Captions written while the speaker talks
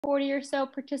40 or so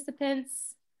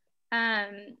participants.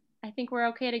 I think we're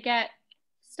okay to get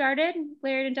started.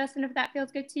 Laird and Justin, if that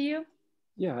feels good to you.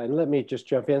 Yeah, and let me just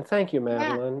jump in. Thank you,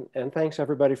 Madeline. Yeah. And thanks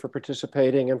everybody for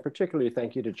participating, and particularly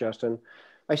thank you to Justin.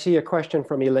 I see a question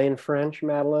from Elaine French,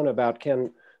 Madeline, about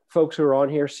can folks who are on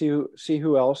here see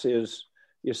who else is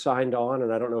signed on,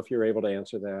 and I don't know if you're able to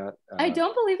answer that. I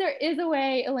don't believe there is a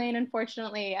way, Elaine,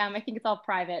 unfortunately. I think it's all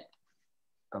private.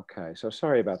 Okay, so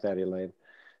sorry about that, Elaine.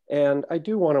 And I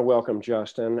do want to welcome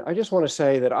Justin. I just want to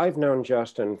say that I've known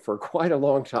Justin for quite a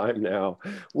long time now.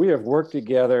 We have worked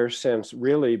together since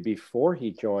really before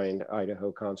he joined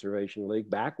Idaho Conservation League,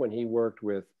 back when he worked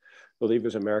with, I believe it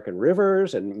was American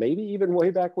Rivers, and maybe even way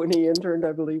back when he interned,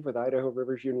 I believe, with Idaho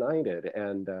Rivers United.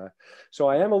 And so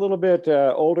I am a little bit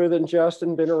older than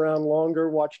Justin, been around longer,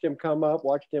 watched him come up,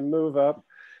 watched him move up.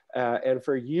 And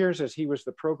for years, as he was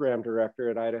the program director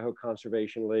at Idaho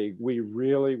Conservation League, we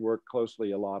really worked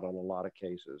closely a lot on a lot of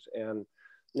cases. And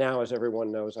now, as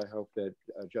everyone knows, I hope that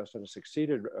Justin has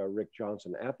succeeded Rick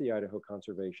Johnson at the Idaho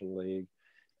Conservation League.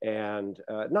 And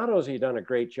not only has he done a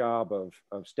great job of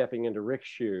stepping into Rick's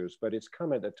shoes, but it's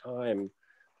come at a time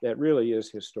that really is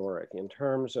historic in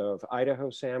terms of Idaho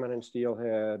salmon and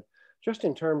steelhead, just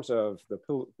in terms of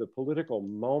the political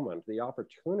moment, the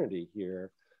opportunity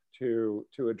here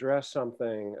to address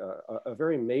something, a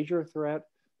very major threat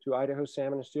to Idaho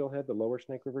salmon and steelhead, the lower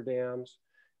Snake River dams,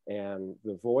 and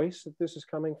the voice that this is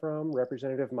coming from,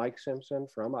 Representative Mike Simpson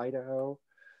from Idaho.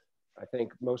 I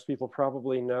think most people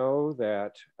probably know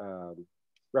that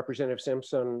Representative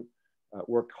Simpson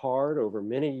worked hard over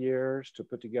many years to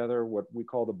put together what we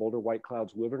call the Boulder White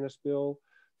Clouds Wilderness Bill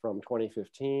from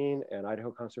 2015, and Idaho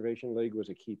Conservation League was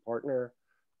a key partner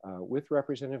with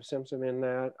Representative Simpson in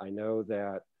that. I know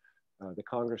that the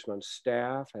congressman's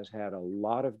staff has had a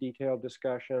lot of detailed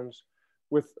discussions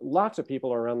with lots of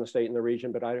people around the state and the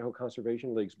region, but Idaho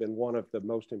Conservation League's been one of the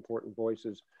most important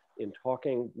voices in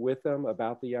talking with them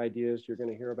about the ideas you're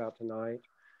going to hear about tonight.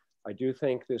 I do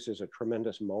think this is a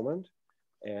tremendous moment,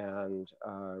 and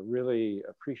really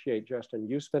appreciate, Justin,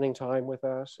 you spending time with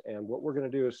us. And what we're going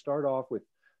to do is start off with,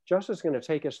 Justin's going to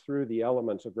take us through the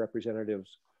elements of Representative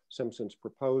Simpson's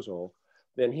proposal.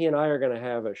 Then he and I are going to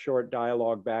have a short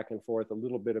dialogue back and forth a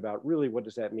little bit about really what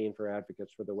does that mean for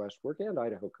advocates for the West Fork and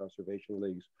Idaho Conservation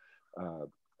League's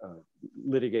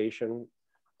litigation.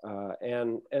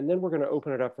 And then we're going to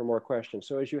open it up for more questions.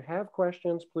 So as you have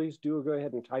questions, please do go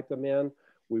ahead and type them in.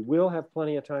 We will have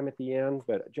plenty of time at the end,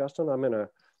 but Justin, I'm going to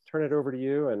turn it over to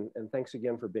you, and thanks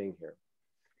again for being here.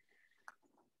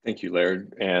 Thank you,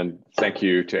 Laird, and thank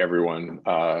you to everyone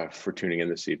for tuning in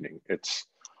this evening.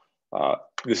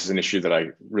 This is an issue that I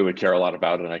really care a lot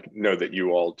about, and I know that you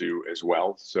all do as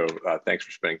well. So thanks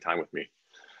for spending time with me.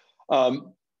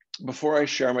 Before I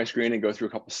share my screen and go through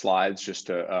a couple slides, just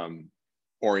to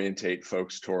orientate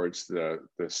folks towards the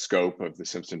scope of the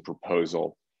Simpson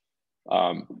proposal,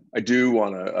 I do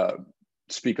want to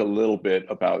speak a little bit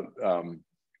about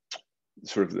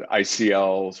sort of the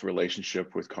ICL's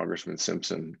relationship with Congressman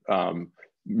Simpson.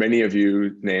 Many of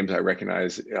you names I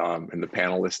recognize in the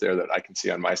panelists there that I can see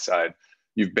on my side.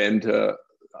 You've been to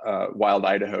Wild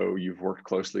Idaho, you've worked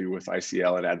closely with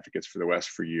ICL and Advocates for the West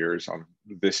for years on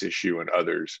this issue and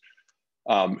others.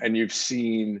 And you've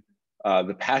seen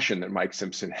the passion that Mike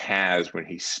Simpson has when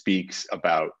he speaks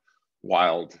about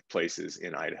wild places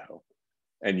in Idaho.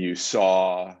 And you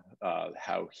saw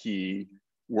how he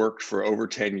worked for over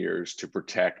 10 years to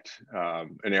protect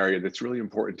an area that's really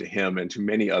important to him and to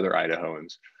many other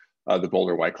Idahoans, the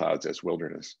Boulder White Clouds as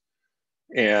wilderness.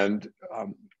 And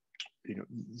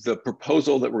the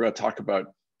proposal that we're going to talk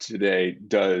about today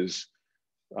does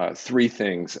three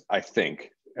things, I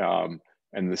think.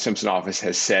 And the Simpson office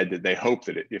has said that they hope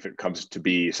that if it comes to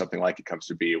be something like it comes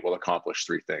to be, it will accomplish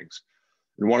three things.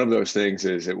 And one of those things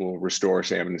is it will restore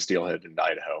salmon and steelhead in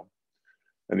Idaho.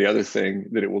 And the other thing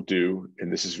that it will do,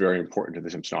 and this is very important to the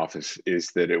Simpson office,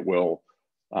 is that it will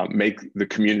make the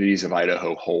communities of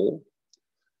Idaho whole,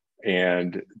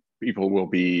 and people will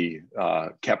be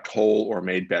kept whole or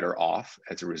made better off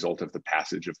as a result of the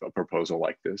passage of a proposal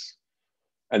like this.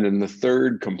 And then the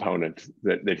third component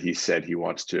that he said he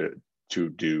wants to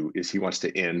do is he wants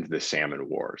to end the salmon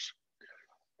wars.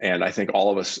 And I think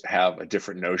all of us have a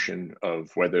different notion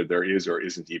of whether there is or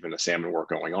isn't even a salmon war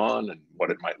going on and what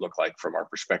it might look like from our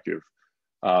perspective.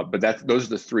 But those are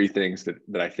the three things that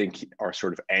I think are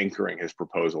sort of anchoring his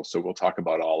proposal. So we'll talk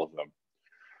about all of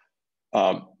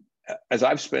them. As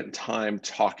I've spent time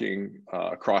talking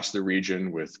across the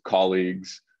region with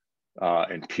colleagues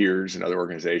and peers and other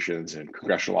organizations and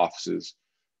congressional offices,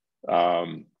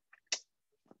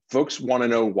 folks want to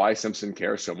know why Simpson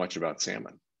cares so much about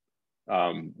salmon.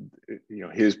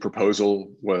 His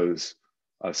proposal was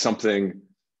something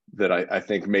that I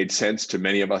think made sense to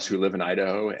many of us who live in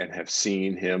Idaho and have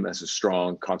seen him as a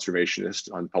strong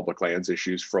conservationist on public lands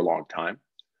issues for a long time.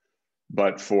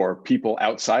 But for people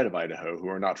outside of Idaho who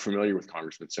are not familiar with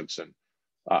Congressman Simpson,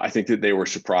 I think that they were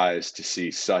surprised to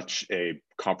see such a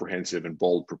comprehensive and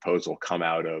bold proposal come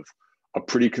out of a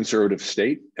pretty conservative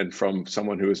state and from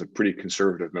someone who is a pretty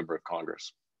conservative member of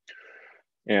Congress.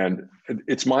 And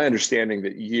it's my understanding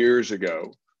that years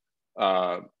ago,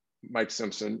 Mike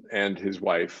Simpson and his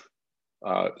wife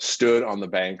stood on the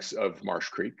banks of Marsh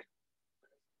Creek,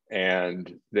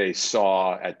 and they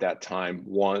saw at that time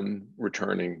one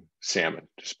returning salmon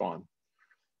to spawn.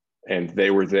 And they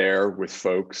were there with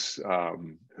folks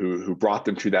who brought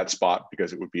them to that spot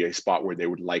because it would be a spot where they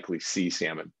would likely see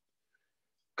salmon.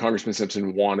 Congressman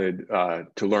Simpson wanted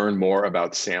to learn more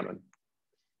about salmon.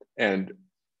 And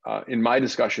in my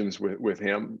discussions with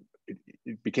him,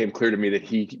 it became clear to me that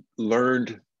he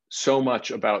learned so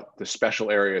much about the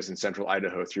special areas in central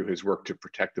Idaho through his work to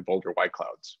protect the Boulder White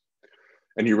Clouds.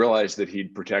 And he realized that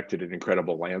he'd protected an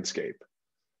incredible landscape,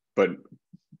 but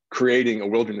creating a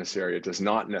wilderness area does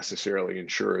not necessarily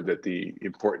ensure that the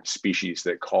important species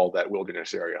that call that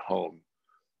wilderness area home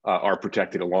are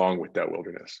protected along with that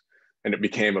wilderness. And it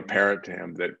became apparent to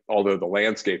him that although the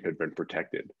landscape had been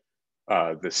protected,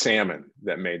 the salmon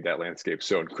that made that landscape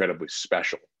so incredibly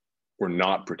special were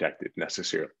not protected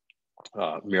necessarily,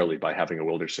 merely by having a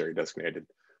wilderness area designated.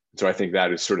 So I think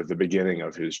that is sort of the beginning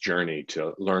of his journey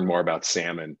to learn more about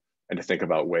salmon and to think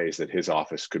about ways that his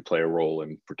office could play a role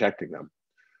in protecting them,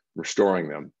 restoring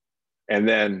them. And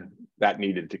then that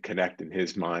needed to connect in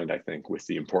his mind, I think, with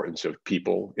the importance of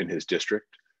people in his district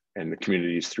and the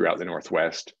communities throughout the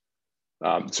Northwest.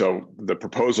 So the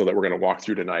proposal that we're going to walk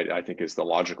through tonight, I think, is the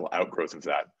logical outgrowth of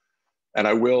that. And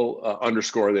I will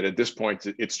underscore that at this point,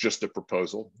 it's just a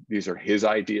proposal. These are his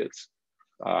ideas.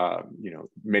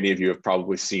 Many of you have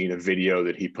probably seen a video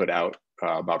that he put out,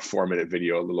 about 4-minute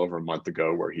video a little over a month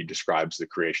ago, where he describes the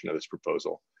creation of this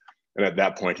proposal. And at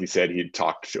that point, he said he'd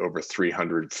talked to over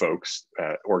 300 folks,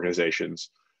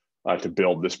 organizations, to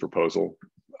build this proposal.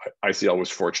 ICL was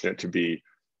fortunate to be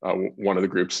one of the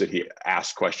groups that he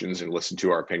asked questions and listened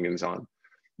to our opinions on.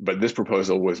 But this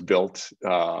proposal was built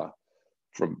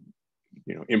from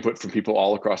input from people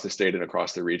all across the state and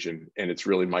across the region, and it's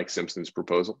really Mike Simpson's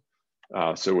proposal.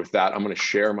 So with that, I'm going to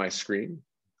share my screen.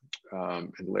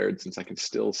 And Laird, since I can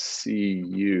still see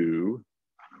you,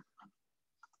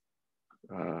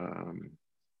 hang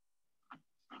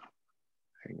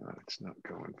on, it's not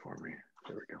going for me.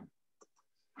 There we go.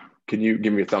 Can you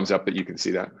give me a thumbs up that you can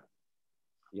see that?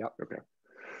 Yep.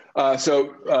 Okay.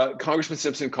 So Congressman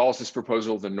Simpson calls this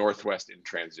proposal the Northwest in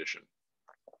Transition.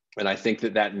 And I think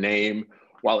that name,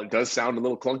 while it does sound a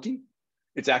little clunky,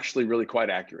 it's actually really quite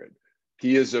accurate.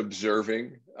 He is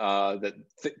observing that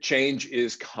change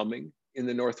is coming in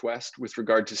the Northwest with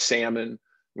regard to salmon,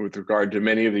 with regard to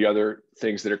many of the other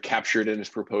things that are captured in his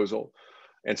proposal.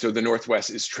 And so the Northwest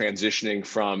is transitioning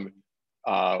from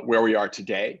where we are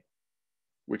today,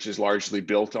 which is largely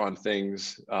built on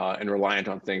things and reliant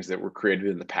on things that were created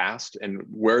in the past. And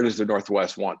where does the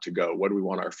Northwest want to go? What do we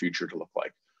want our future to look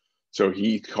like? So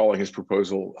he's calling his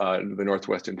proposal the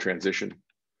Northwest in Transition.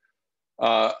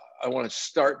 I want to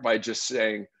start by just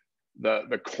saying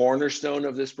the cornerstone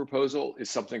of this proposal is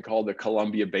something called the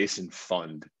Columbia Basin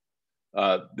Fund.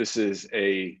 This is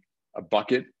a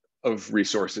bucket of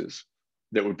resources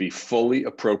that would be fully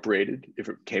appropriated if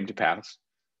it came to pass.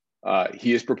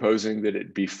 He is proposing that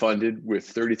it be funded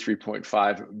with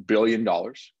 $33.5 billion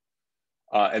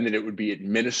and that it would be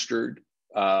administered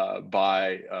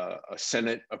by a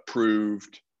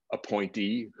Senate-approved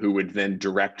appointee who would then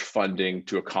direct funding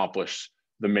to accomplish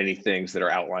the many things that are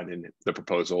outlined in the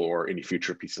proposal or any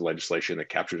future piece of legislation that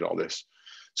captures all this.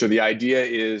 So the idea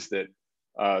is that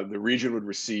the region would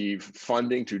receive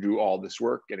funding to do all this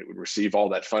work, and it would receive all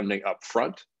that funding up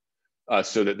front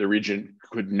so that the region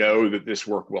could know that this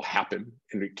work will happen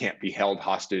and it can't be held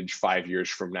hostage 5 years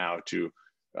from now to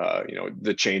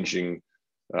the changing,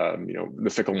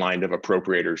 the fickle mind of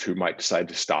appropriators who might decide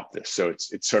to stop this. So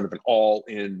it's sort of an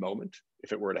all-in moment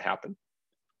if it were to happen.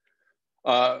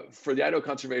 For the Idaho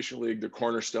Conservation League, the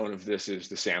cornerstone of this is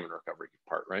the salmon recovery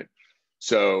part, right?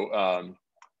 So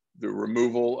the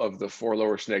removal of the 4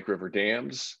 lower Snake River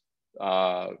dams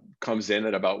comes in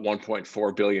at about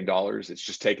 $1.4 billion. It's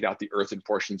just taken out the earthen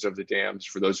portions of the dams.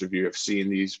 For those of you who have seen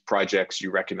these projects,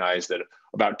 you recognize that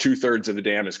about 2/3 of the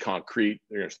dam is concrete.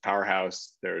 There's the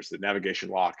powerhouse, there's the navigation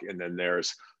lock, and then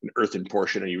there's an earthen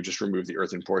portion, and you just remove the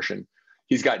earthen portion.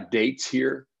 He's got dates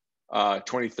here,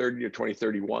 2030 to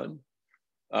 2031.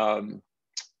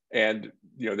 And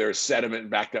there's sediment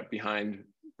backed up behind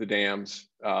the dams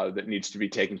that needs to be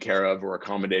taken care of or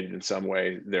accommodated in some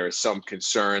way. There is some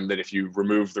concern that if you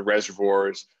remove the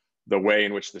reservoirs, the way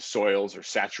in which the soils are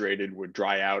saturated would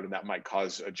dry out, and that might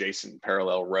cause adjacent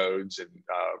parallel roads and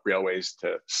railways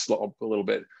to slope a little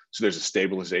bit. So there's a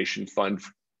stabilization fund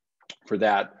for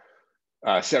that.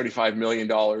 $75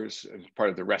 million as part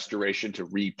of the restoration to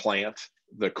replant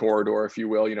the corridor, if you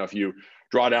will. If you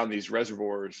draw down these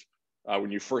reservoirs,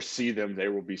 when you first see them, they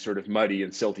will be sort of muddy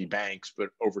and silty banks, but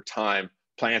over time,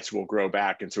 plants will grow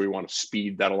back. And so we want to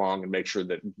speed that along and make sure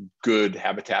that good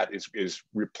habitat is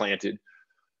replanted.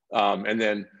 And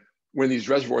then when these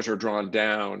reservoirs are drawn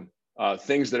down,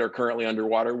 things that are currently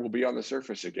underwater will be on the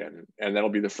surface again. And that'll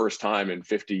be the first time in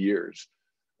 50 years.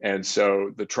 And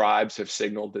so the tribes have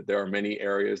signaled that there are many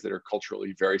areas that are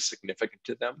culturally very significant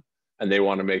to them. And they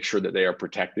want to make sure that they are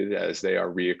protected as they are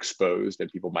re-exposed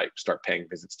and people might start paying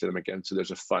visits to them again. So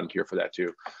there's a fund here for that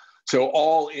too. So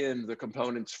all in, the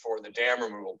components for the dam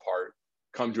removal part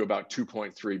come to about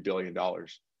 $2.3 billion.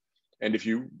 And if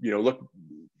you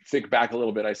think back a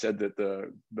little bit, I said that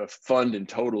the fund in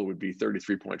total would be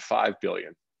 $33.5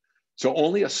 billion. So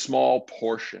only a small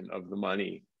portion of the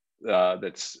money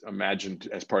that's imagined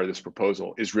as part of this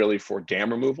proposal is really for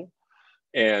dam removal.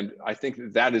 And I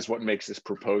think that is what makes this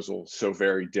proposal so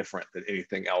very different than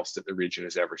anything else that the region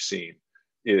has ever seen,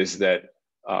 is that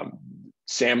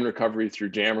salmon recovery through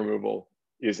dam removal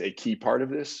is a key part of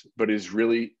this, but is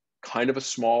really kind of a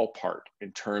small part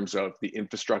in terms of the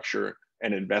infrastructure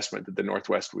and investment that the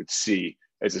Northwest would see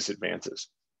as this advances.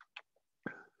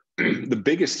 The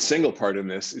biggest single part in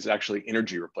this is actually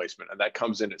energy replacement, and that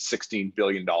comes in at $16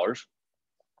 billion.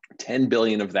 $10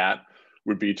 billion of that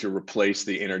would be to replace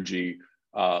the energy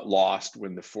lost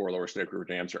when the 4 lower Snake River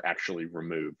dams are actually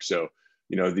removed. So,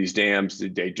 these dams,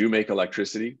 they do make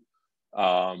electricity.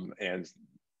 And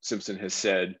Simpson has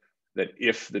said that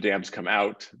if the dams come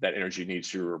out, that energy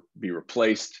needs to be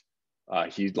replaced.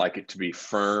 He'd like it to be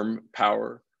firm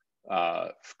power,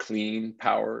 clean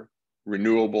power,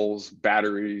 renewables,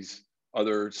 batteries,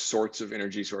 other sorts of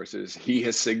energy sources. He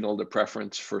has signaled a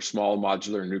preference for small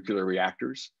modular nuclear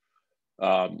reactors.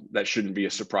 That shouldn't be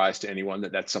a surprise to anyone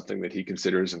that that's something that he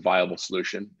considers a viable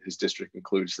solution. His district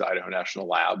includes the Idaho National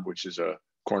Lab, which is a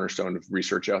cornerstone of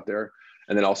research out there,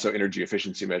 and then also energy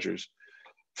efficiency measures.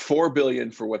 $4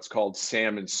 billion for what's called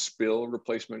salmon spill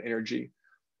replacement energy.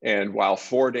 And while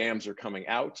 4 dams are coming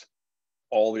out,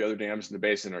 all the other dams in the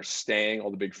basin are staying,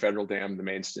 all the big federal dams, the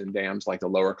mainstem dams, like the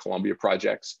Lower Columbia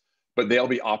projects, but they'll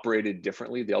be operated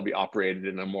differently. They'll be operated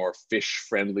in a more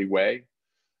fish-friendly way.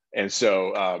 And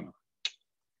so,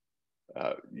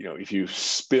 if you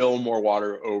spill more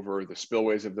water over the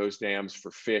spillways of those dams for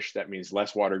fish, that means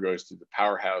less water goes to the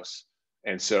powerhouse.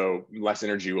 And so less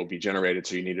energy will be generated.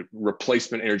 So you need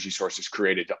replacement energy sources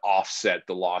created to offset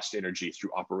the lost energy through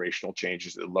operational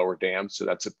changes at the lower dams. So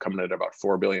that's coming at about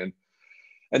 $4 billion.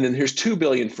 And then here's $2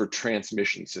 billion for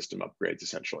transmission system upgrades,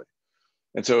 essentially.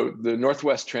 And so the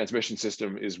Northwest transmission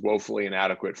system is woefully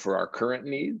inadequate for our current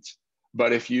needs.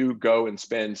 But if you go and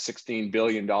spend $16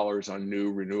 billion on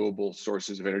new renewable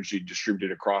sources of energy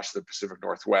distributed across the Pacific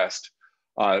Northwest,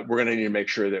 we're going to need to make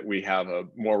sure that we have a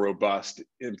more robust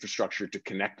infrastructure to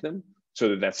connect them so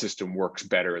that that system works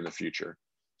better in the future.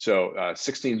 So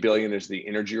 16 billion is the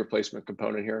energy replacement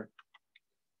component here.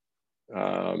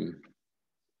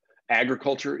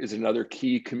 Agriculture is another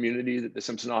key community that the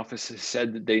Simpson office has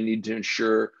said that they need to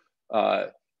ensure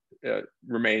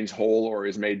remains whole or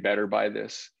is made better by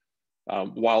this.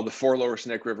 While the 4 lower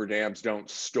Snake River dams don't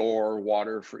store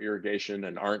water for irrigation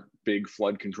and aren't big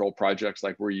flood control projects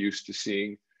like we're used to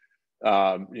seeing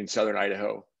in southern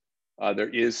Idaho, there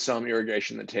is some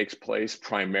irrigation that takes place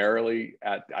primarily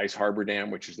at the Ice Harbor Dam,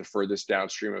 which is the furthest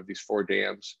downstream of these 4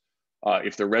 dams.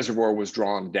 If the reservoir was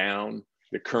drawn down,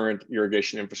 the current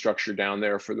irrigation infrastructure down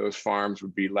there for those farms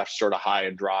would be left sort of high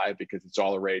and dry because it's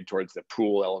all arrayed towards the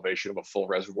pool elevation of a full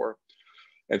reservoir.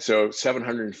 And so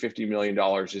 $750 million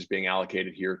is being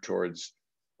allocated here towards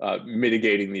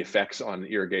mitigating the effects on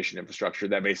irrigation infrastructure.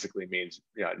 That basically means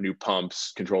new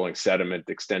pumps, controlling sediment,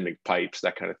 extending pipes,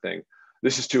 that kind of thing.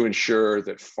 This is to ensure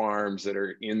that farms that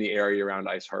are in the area around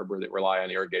Ice Harbor that rely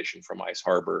on irrigation from Ice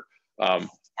Harbor are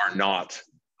not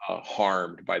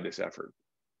harmed by this effort.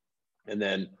 And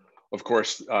then, of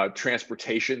course,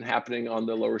 transportation happening on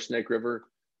the lower Snake River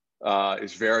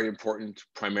is very important,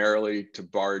 primarily to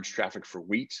barge traffic for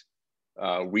wheat.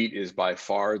 Wheat is by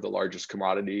far the largest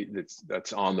commodity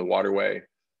that's on the waterway.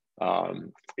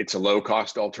 It's a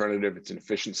low-cost alternative. It's an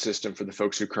efficient system for the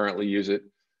folks who currently use it.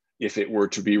 If it were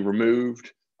to be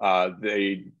removed,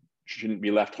 they shouldn't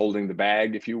be left holding the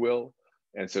bag, if you will.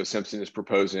 And so Simpson is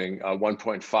proposing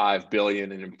 $1.5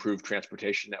 billion in improved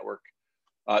transportation network.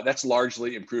 That's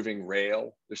largely improving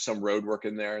rail. There's some road work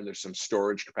in there, and there's some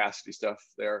storage capacity stuff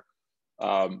there.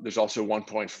 There's also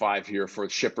 1.5 here for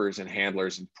shippers and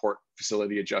handlers and port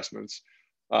facility adjustments.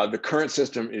 The current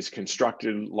system is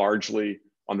constructed largely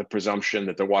on the presumption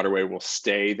that the waterway will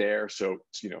stay there. So,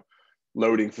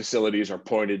 loading facilities are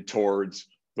pointed towards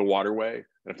the waterway.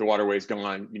 And if the waterway is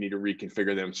gone, you need to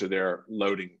reconfigure them so they're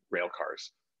loading rail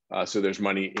cars. So there's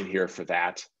money in here for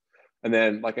that. And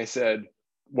then, like I said,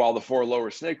 while the 4 lower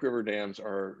Snake River dams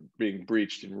are being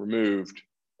breached and removed,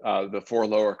 the 4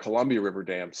 lower Columbia River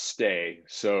dams stay.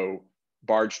 So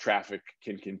barge traffic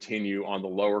can continue on the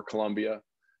lower Columbia.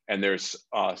 And there's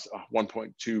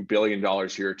 $1.2 billion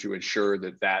here to ensure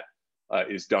that that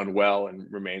is done well and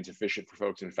remains efficient for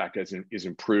folks. In fact, is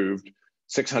improved.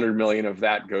 600 million of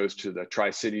that goes to the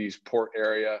Tri-Cities port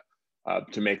area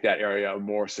to make that area a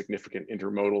more significant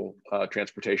intermodal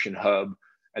transportation hub.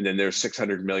 And then there's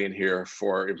 600 million here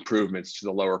for improvements to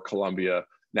the lower Columbia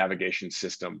navigation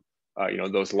system.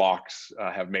 Those locks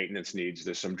have maintenance needs.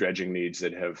 There's some dredging needs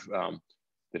that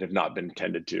have not been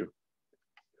tended to.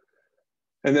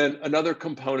 And then another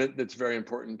component that's very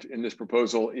important in this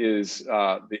proposal is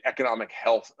the economic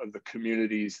health of the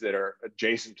communities that are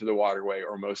adjacent to the waterway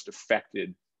or most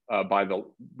affected by the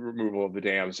removal of the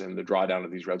dams and the drawdown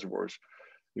of these reservoirs.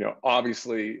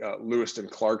 Obviously, Lewiston,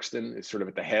 Clarkston is sort of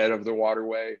at the head of the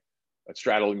waterway,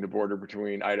 straddling the border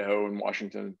between Idaho and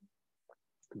Washington.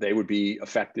 They would be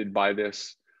affected by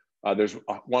this. There's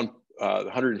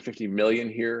 150 million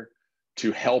here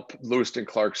to help Lewiston,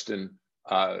 Clarkston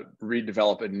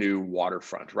redevelop a new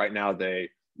waterfront. Right now, they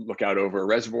look out over a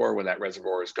reservoir. When that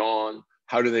reservoir is gone,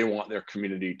 how do they want their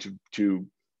community to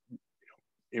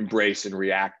embrace and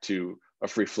react to a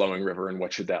free-flowing river, and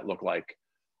what should that look like?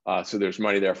 So there's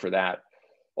money there for that.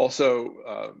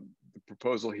 Also, the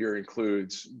proposal here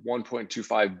includes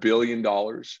 $1.25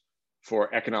 billion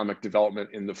for economic development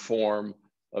in the form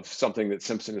of something that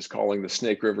Simpson is calling the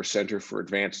Snake River Center for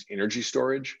Advanced Energy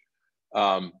Storage.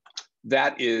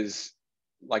 That is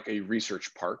like a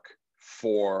research park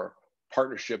for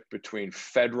partnership between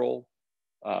federal,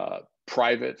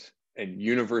 private, and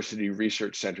university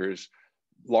research centers,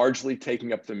 largely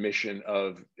taking up the mission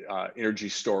of energy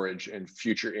storage and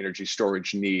future energy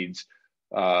storage needs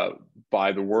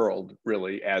by the world,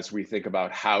 really, as we think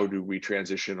about how do we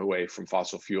transition away from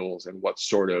fossil fuels and what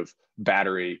sort of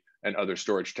battery and other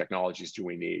storage technologies do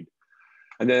we need.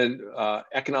 And then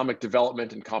economic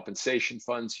development and compensation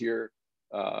funds here,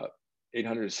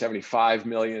 875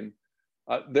 million.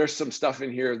 There's some stuff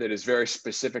in here that is very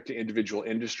specific to individual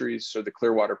industries. So the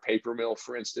Clearwater paper mill,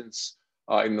 for instance,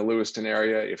 in the Lewiston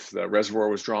area, if the reservoir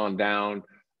was drawn down,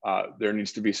 there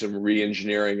needs to be some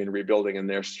re-engineering and rebuilding in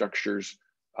their structures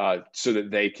so that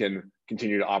they can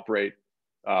continue to operate.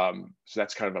 So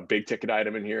that's kind of a big ticket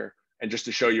item in here. And just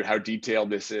to show you how detailed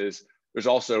this is, there's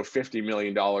also $50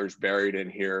 million buried in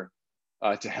here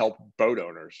to help boat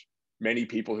owners. Many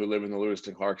people who live in the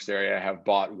Lewiston-Clarkston area have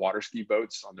bought water ski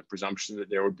boats on the presumption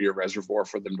that there would be a reservoir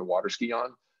for them to water ski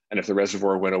on. And if the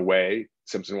reservoir went away,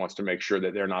 Simpson wants to make sure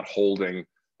that they're not holding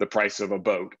the price of a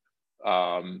boat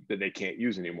that they can't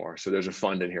use anymore. So there's a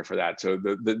fund in here for that. So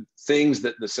the things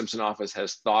that the Simpson office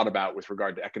has thought about with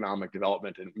regard to economic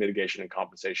development and mitigation and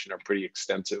compensation are pretty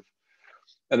extensive.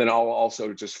 And then I'll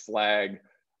also just flag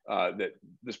that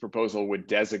this proposal would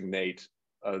designate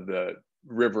the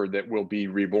river that will be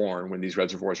reborn when these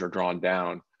reservoirs are drawn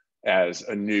down as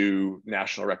a new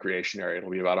national recreation area. It'll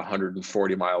be about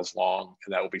 140 miles long,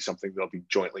 and that will be something that'll be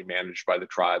jointly managed by the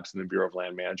tribes and the Bureau of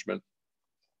Land Management.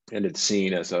 And it's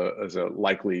seen as a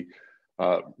likely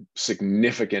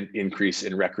significant increase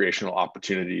in recreational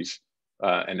opportunities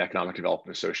and economic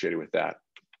development associated with that.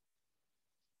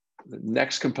 The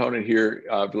next component here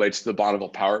relates to the Bonneville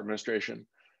Power Administration.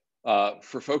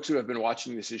 For folks who have been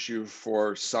watching this issue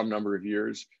for some number of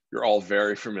years, you're all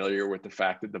very familiar with the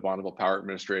fact that the Bonneville Power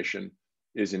Administration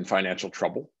is in financial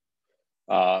trouble.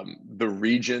 The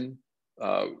region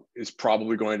is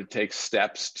probably going to take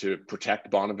steps to protect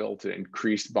Bonneville, to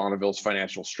increase Bonneville's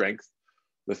financial strength.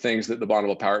 The things that the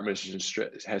Bonneville Power Administration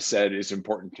has said is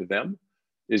important to them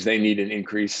is they need an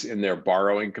increase in their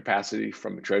borrowing capacity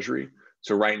from the Treasury.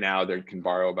 So right now they can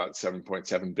borrow about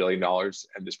 $7.7 billion,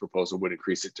 and this proposal would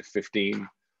increase it to 15.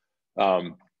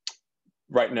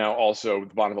 Right now, also,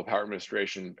 the Bonneville Power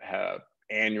Administration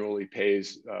annually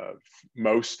pays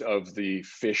most of the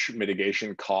fish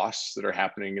mitigation costs that are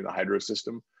happening in the hydro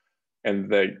system. And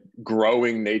the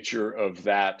growing nature of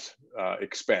that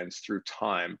expense through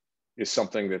time is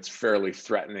something that's fairly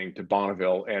threatening to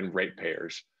Bonneville and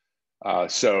ratepayers.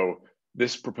 So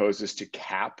This proposes to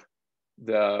cap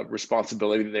the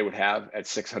responsibility that they would have at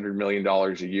 $600 million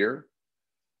a year.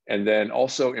 And then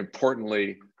also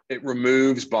importantly, it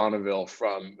removes Bonneville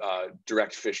from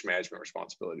direct fish management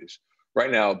responsibilities.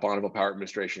 Right now, Bonneville Power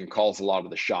Administration calls a lot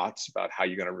of the shots about how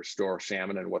you're going to restore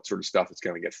salmon and what sort of stuff is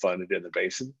going to get funded in the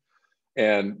basin.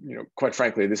 And quite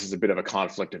frankly, this is a bit of a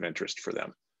conflict of interest for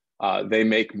them. They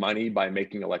make money by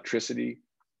making electricity.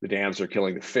 The dams are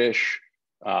killing the fish.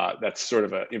 That's sort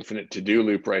of an infinite to-do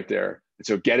loop right there. And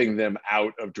so getting them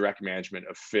out of direct management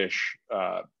of fish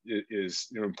is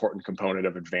an important component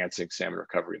of advancing salmon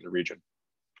recovery in the region.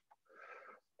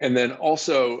 And then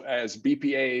also, as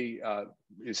BPA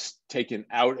is taken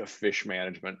out of fish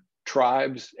management,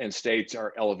 tribes and states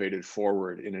are elevated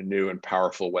forward in a new and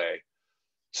powerful way.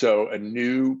 So a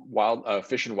new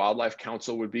Fish and Wildlife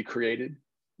Council would be created,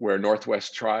 where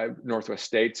Northwest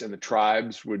states and the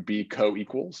tribes would be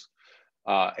co-equals,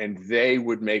 and they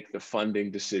would make the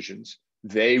funding decisions.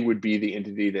 They would be the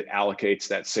entity that allocates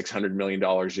that $600 million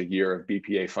a year of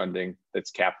BPA funding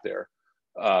that's capped there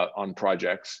on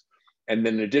projects. And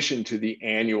then in addition to the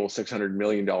annual $600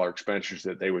 million expenditures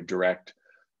that they would direct,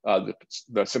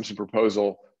 the Simpson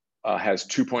proposal has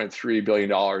 $2.3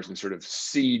 billion in sort of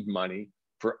seed money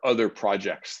for other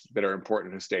projects that are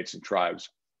important to states and tribes.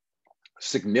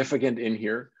 Significant in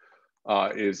here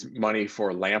is money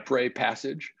for lamprey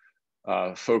passage.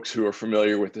 Folks who are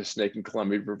familiar with the Snake and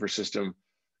Columbia River system,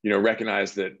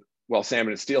 recognize that while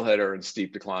salmon and steelhead are in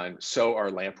steep decline, so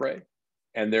are lamprey,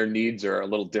 and their needs are a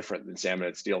little different than salmon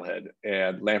and steelhead.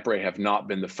 And lamprey have not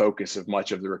been the focus of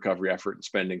much of the recovery effort and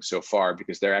spending so far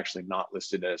because they're actually not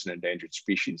listed as an endangered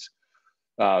species.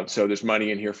 So there's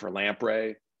money in here for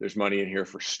lamprey, there's money in here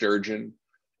for sturgeon,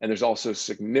 and there's also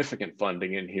significant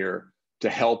funding in here to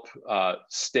help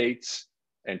states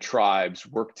and tribes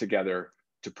work together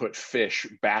to put fish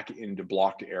back into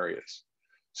blocked areas.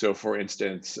 So for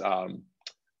instance,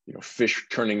 fish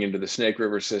turning into the Snake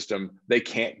River system, they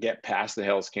can't get past the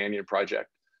Hells Canyon project.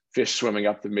 Fish swimming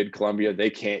up the mid-Columbia,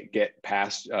 they can't get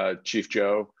past Chief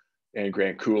Joe and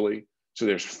Grand Coulee. So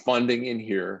there's funding in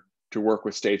here to work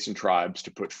with states and tribes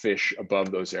to put fish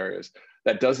above those areas.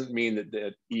 That doesn't mean that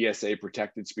the ESA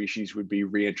protected species would be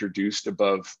reintroduced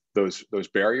above those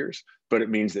barriers, but it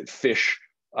means that fish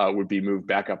would be moved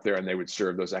back up there and they would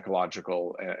serve those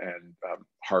ecological and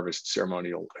harvest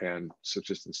ceremonial and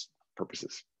subsistence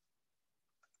purposes.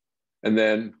 And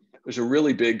then there's a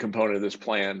really big component of this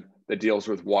plan that deals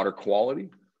with water quality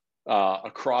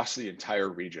across the entire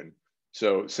region.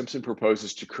 So Simpson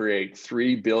proposes to create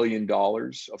 $3 billion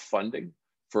of funding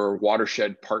for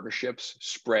watershed partnerships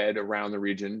spread around the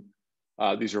region.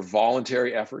 These are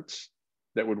voluntary efforts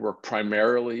that would work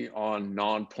primarily on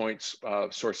non-point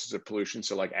sources of pollution,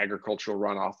 so like agricultural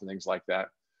runoff and things like that.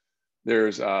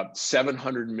 There's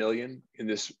 $700 million in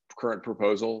this current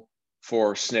proposal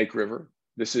for Snake River.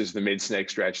 This is the mid-Snake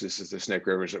stretch. This is the Snake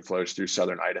River that flows through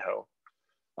southern Idaho.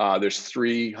 There's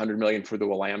 $300 million for the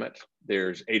Willamette.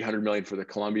 There's $800 million for the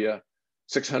Columbia,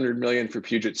 $600 million for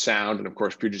Puget Sound. And of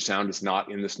course, Puget Sound is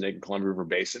not in the Snake and Columbia River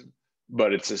Basin,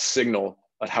 but it's a signal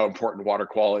of how important water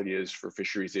quality is for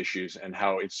fisheries issues and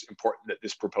how it's important that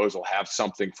this proposal have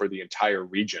something for the entire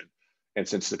region. And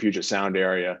since the Puget Sound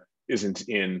area isn't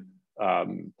in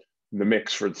the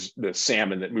mix for the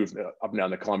salmon that move up and down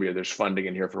the Columbia, there's funding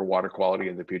in here for water quality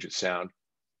in the Puget Sound.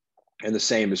 And the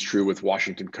same is true with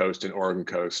Washington Coast and Oregon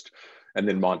Coast, and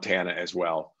then Montana as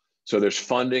well. So there's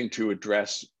funding to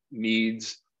address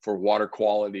needs for water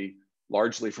quality,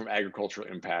 largely from agricultural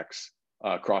impacts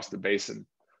across the basin.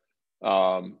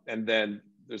 And then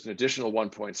there's an additional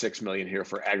 1.6 million here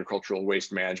for agricultural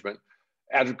waste management.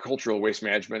 Agricultural waste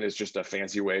management is just a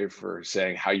fancy way for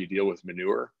saying how you deal with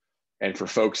manure. And for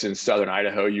folks in southern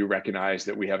Idaho, you recognize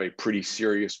that we have a pretty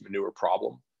serious manure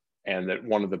problem, and that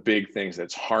one of the big things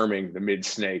that's harming the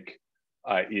mid-Snake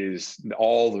is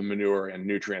all the manure and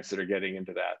nutrients that are getting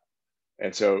into that.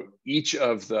 And so each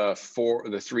of the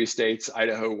three states,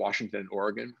 Idaho, Washington, and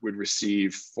Oregon, would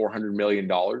receive $400 million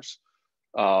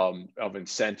of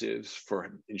incentives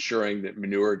for ensuring that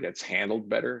manure gets handled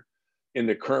better. In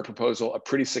the current proposal, a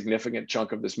pretty significant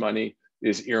chunk of this money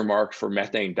is earmarked for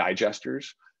methane digesters.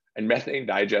 And methane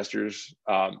digesters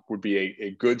would be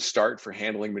a good start for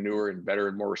handling manure in better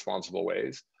and more responsible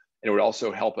ways. And it would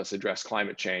also help us address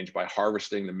climate change by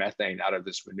harvesting the methane out of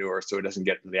this manure so it doesn't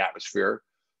get into the atmosphere.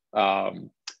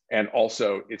 And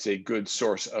also, it's a good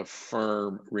source of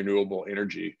firm renewable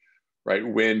energy, right?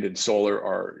 Wind and solar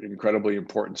are incredibly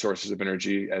important sources of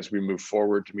energy as we move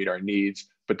forward to meet our needs,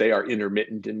 but they are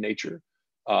intermittent in nature.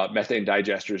 Methane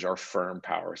digesters are firm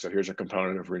power. So here's a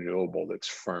component of renewable that's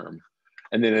firm.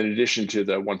 And then in addition to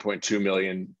the 1.2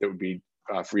 million that would be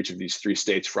for each of these 3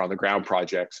 states for on the ground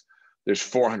projects, there's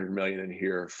 400 million in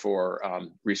here for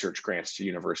research grants to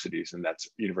universities, and that's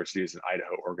universities in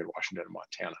Idaho, Oregon, Washington, and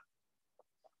Montana.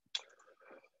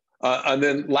 And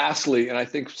then lastly, and I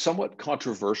think somewhat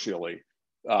controversially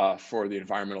for the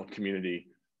environmental community,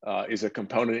 is a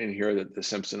component in here that the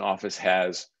Simpson office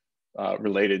has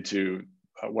related to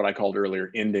what I called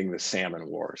earlier, ending the salmon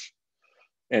wars.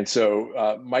 And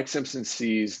so Mike Simpson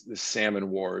sees the salmon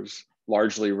wars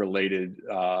largely related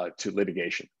to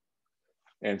litigation.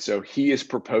 And so he is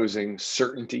proposing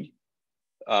certainty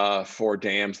for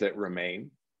dams that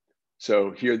remain.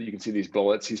 So here you can see these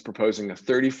bullets. He's proposing a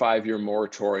 35-year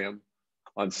moratorium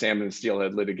on salmon and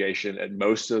steelhead litigation at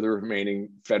most of the remaining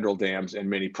federal dams and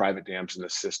many private dams in the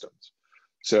systems.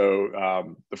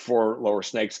 So the 4 lower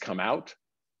snakes come out,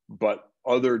 but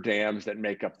other dams that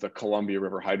make up the Columbia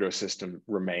River hydro system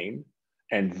remain,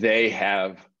 and they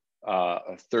have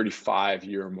a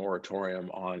 35-year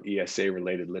moratorium on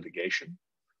ESA-related litigation.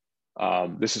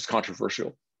 This is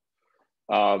controversial.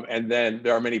 And then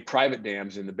there are many private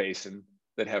dams in the basin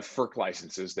that have FERC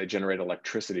licenses. They generate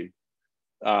electricity.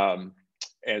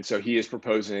 And so he is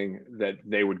proposing that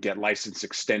they would get license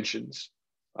extensions.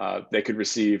 They could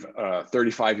receive a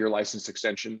 35-year license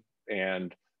extension,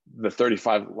 and the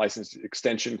 35 license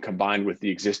extension combined with the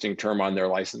existing term on their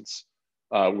license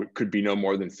could be no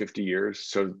more than 50 years.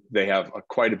 So they have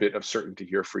quite a bit of certainty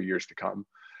here for years to come.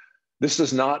 This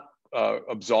does not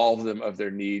absolve them of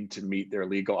their need to meet their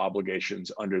legal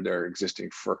obligations under their existing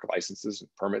FERC licenses and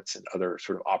permits and other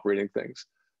sort of operating things.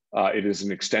 It is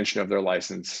an extension of their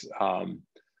license.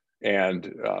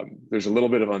 There's a little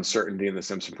bit of uncertainty in the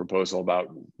Simpson proposal about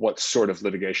what sort of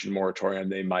litigation moratorium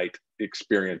they might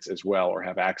experience as well or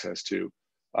have access to.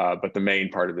 But the main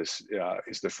part of this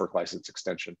is the FERC license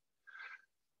extension.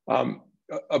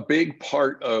 A big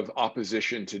part of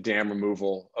opposition to dam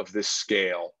removal of this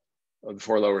scale of the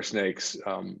 4 lower snakes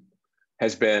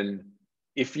has been,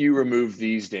 if you remove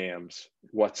these dams,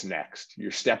 what's next?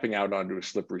 You're stepping out onto a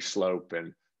slippery slope.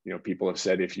 And people have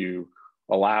said if you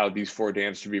allow these 4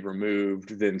 dams to be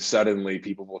removed, then suddenly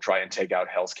people will try and take out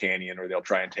Hell's Canyon, or they'll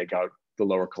try and take out the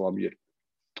lower Columbia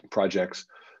projects.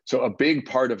 So a big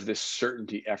part of this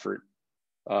certainty effort,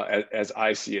 as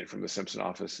I see it from the Simpson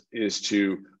office, is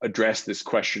to address this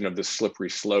question of the slippery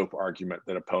slope argument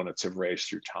that opponents have raised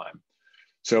through time.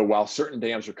 So while certain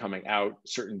dams are coming out,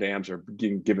 certain dams are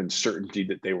being given certainty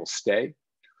that they will stay.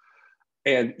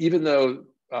 And even though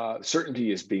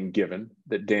certainty is being given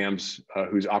that dams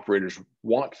whose operators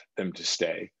want them to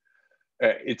stay,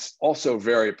 it's also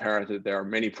very apparent that there are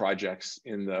many projects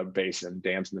in the basin,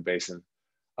 dams in the basin,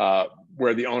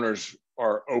 where the owners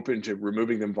are open to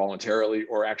removing them voluntarily,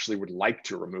 or actually would like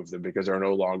to remove them because they're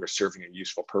no longer serving a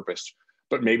useful purpose,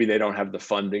 but maybe they don't have the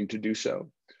funding to do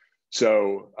so.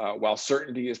 So while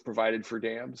certainty is provided for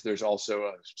dams, there's also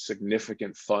a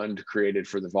significant fund created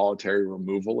for the voluntary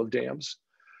removal of dams.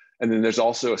 And then there's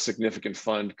also a significant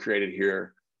fund created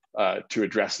here to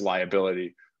address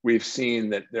liability. We've seen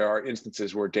that there are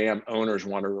instances where dam owners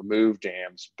want to remove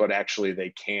dams, but actually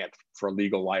they can't for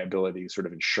legal liability, sort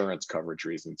of insurance coverage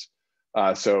reasons.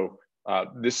 So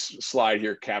this slide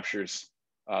here captures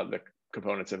the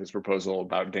components of his proposal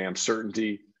about dam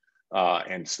certainty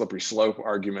and slippery slope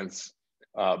arguments,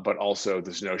 but also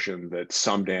this notion that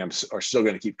some dams are still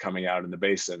going to keep coming out in the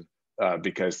basin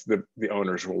because the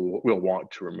owners will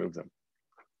want to remove them.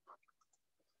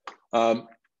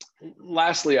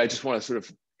 Lastly, I just want to sort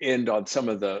of end on some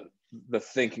of the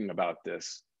thinking about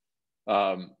this.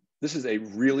 This is a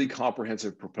really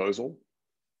comprehensive proposal,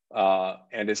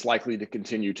 and it's likely to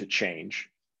continue to change.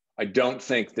 I don't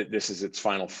think that this is its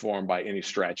final form by any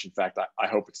stretch. In fact, I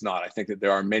hope it's not. I think that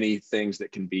there are many things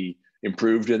that can be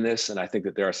improved in this, and I think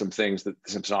that there are some things that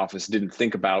the Simpson office didn't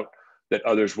think about that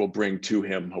others will bring to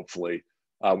him, hopefully,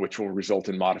 which will result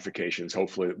in modifications,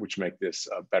 hopefully, which make this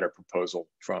a better proposal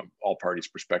from all parties'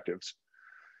 perspectives.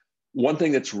 One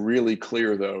thing that's really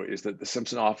clear, though, is that the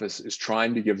Simpson office is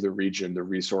trying to give the region the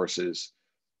resources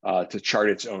to chart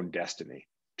its own destiny,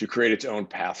 to create its own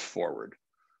path forward,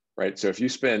 right? So if you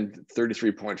spend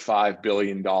 $33.5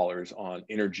 billion on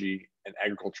energy and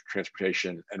agriculture,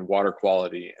 transportation, and water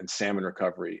quality, and salmon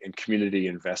recovery, and community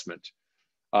investment,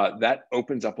 that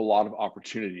opens up a lot of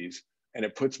opportunities, and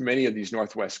it puts many of these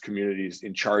Northwest communities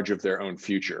in charge of their own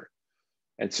future.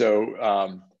 And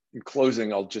so in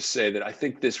closing, I'll just say that I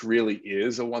think this really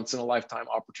is a once-in-a-lifetime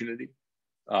opportunity.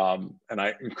 And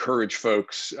I encourage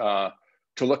folks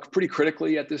to look pretty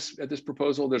critically at this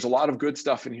proposal. There's a lot of good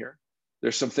stuff in here.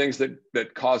 There's some things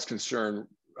that cause concern,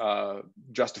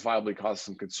 justifiably cause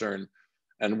some concern.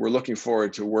 And we're looking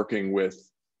forward to working with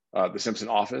the Simpson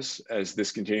office as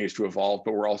this continues to evolve,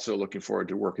 but we're also looking forward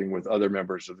to working with other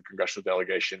members of the congressional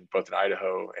delegation, both in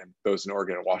Idaho and those in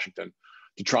Oregon and Washington,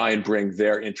 to try and bring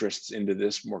their interests into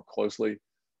this more closely,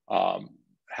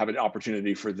 have an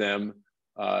opportunity for them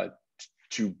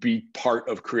to be part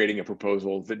of creating a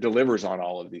proposal that delivers on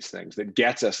all of these things, that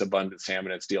gets us abundant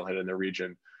salmon and steelhead in the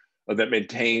region, that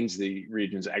maintains the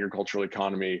region's agricultural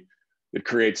economy, that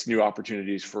creates new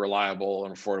opportunities for reliable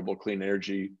and affordable clean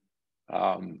energy,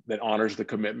 that honors the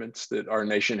commitments that our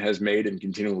nation has made and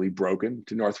continually broken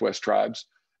to Northwest tribes,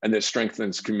 and that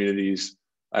strengthens communities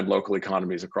and local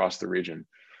economies across the region.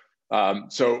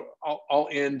 So I'll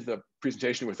end the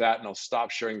presentation with that, and I'll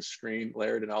stop sharing the screen,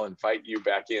 Laird, and I'll invite you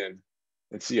back in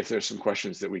and see if there's some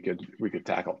questions that we could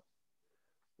tackle.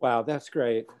 Wow, that's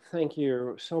great. Thank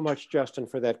you so much, Justin,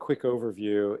 for that quick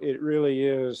overview. It really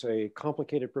is a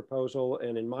complicated proposal,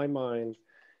 and in my mind,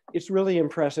 it's really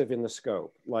impressive in the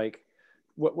scope. Like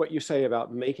what you say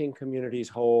about making communities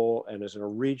whole, and as a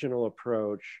regional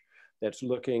approach that's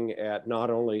looking at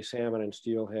not only salmon and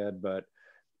steelhead, but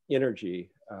energy.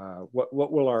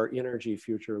 What will our energy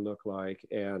future look like?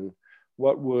 And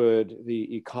what would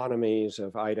the economies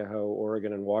of Idaho,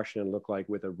 Oregon, and Washington look like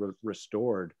with a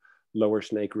restored Lower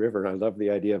Snake River? And I love the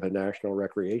idea of a national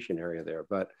recreation area there.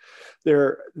 But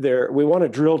we want to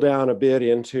drill down a bit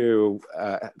into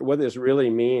what this really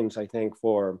means, I think,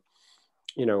 for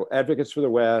advocates for the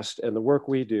West and the work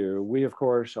we do. We, of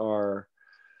course, are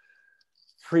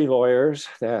free lawyers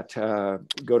that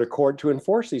go to court to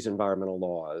enforce these environmental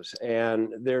laws.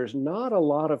 And there's not a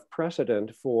lot of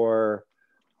precedent for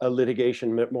a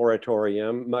litigation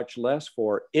moratorium, much less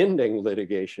for ending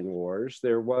litigation wars.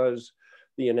 There was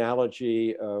the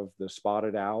analogy of the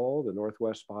spotted owl, the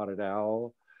Northwest spotted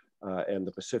owl, and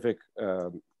the Pacific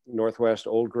Northwest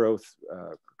old growth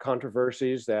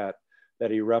controversies that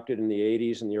erupted in the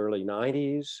 80s and the early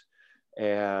 90s.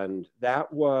 And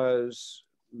that was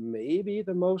maybe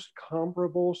the most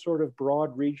comparable sort of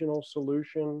broad regional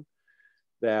solution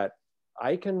that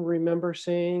I can remember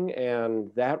seeing.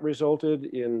 And that resulted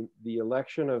in the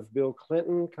election of Bill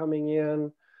Clinton coming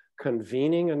in,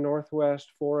 convening a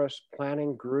Northwest forest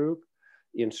planning group,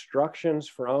 instructions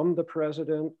from the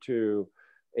president to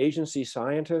agency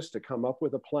scientists to come up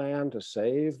with a plan to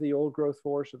save the old growth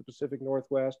forests of the Pacific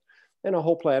Northwest, and a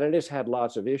whole plan. And it's had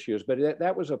lots of issues, but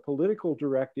that was a political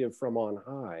directive from on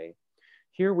high.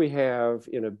 Here we have,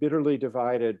 in a bitterly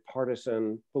divided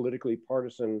politically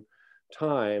partisan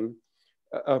time,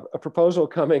 a proposal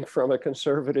coming from a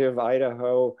conservative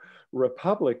Idaho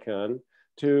Republican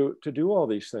to do all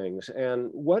these things. And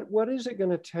what is it going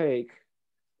to take?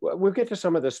 We'll get to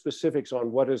some of the specifics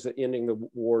on what does the ending the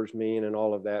wars mean and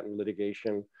all of that in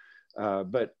litigation.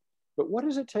 But what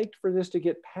does it take for this to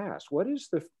get passed? What is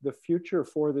the future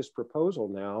for this proposal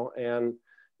now? And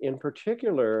in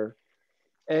particular,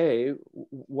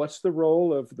 what's the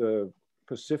role of the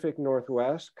Pacific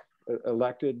Northwest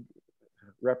elected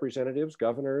representatives,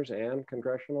 governors, and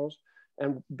congressionals?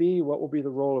 And B, what will be the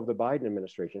role of the Biden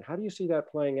administration? How do you see that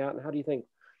playing out? And how do you think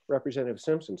Representative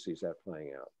Simpson sees that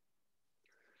playing out?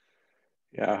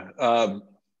 Yeah,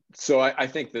 so I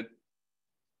think that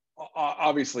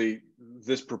obviously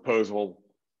this proposal,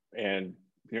 and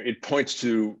it points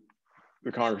to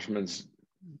the congressman's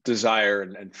desire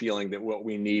and feeling that what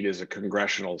we need is a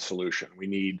congressional solution. We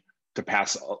need to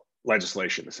pass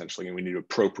legislation, essentially, and we need to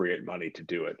appropriate money to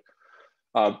do it.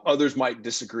 Others might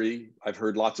disagree. I've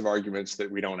heard lots of arguments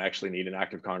that we don't actually need an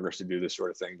act of Congress to do this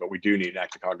sort of thing, but we do need an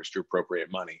act of Congress to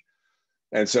appropriate money.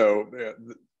 And so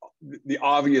the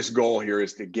obvious goal here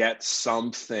is to get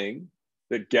something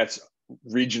that gets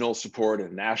regional support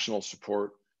and national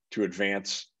support to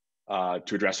advance,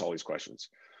 to address all these questions.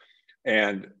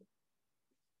 And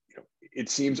it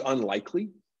seems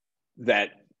unlikely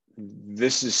that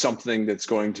this is something that's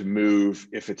going to move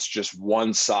if it's just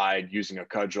one side using a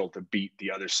cudgel to beat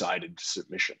the other side into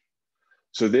submission.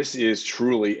 So this is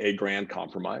truly a grand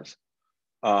compromise.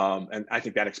 And I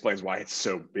think that explains why it's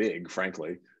so big,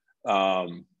 frankly.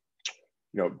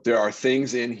 There are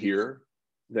things in here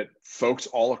that folks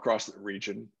all across the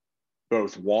region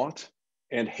both want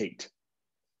and hate.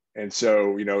 And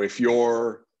so, if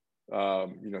you're,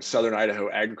 Southern Idaho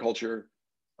agriculture,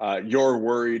 you're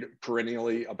worried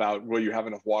perennially about, will you have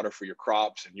enough water for your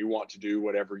crops? And you want to do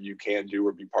whatever you can do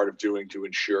or be part of doing to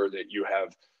ensure that you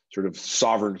have sort of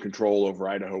sovereign control over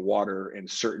Idaho water and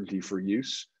certainty for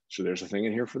use. So there's a thing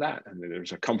in here for that. And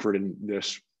there's a comfort in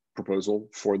this proposal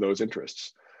for those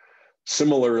interests.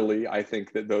 Similarly, I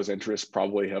think that those interests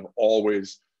probably have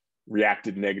always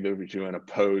reacted negatively to and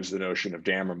opposed the notion of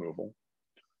dam removal.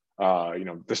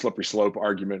 The slippery slope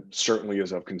argument certainly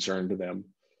is of concern to them,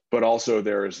 but also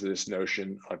there is this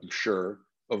notion, I'm sure,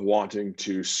 of wanting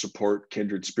to support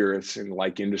kindred spirits in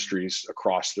like industries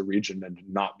across the region and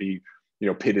not be,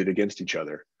 pitted against each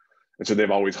other. And so they've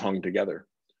always hung together.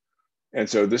 And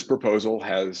so this proposal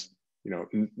has,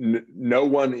 no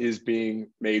one is being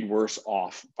made worse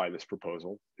off by this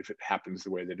proposal if it happens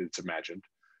the way that it's imagined.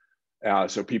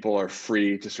 So people are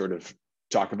free to sort of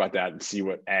talk about that and see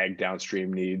what ag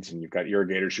downstream needs. And you've got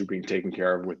irrigators who are being taken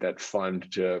care of with that fund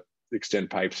to extend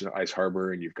pipes in Ice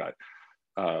Harbor. And you've got,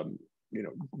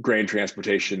 grain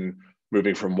transportation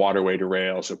moving from waterway to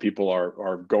rail. So people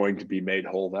are going to be made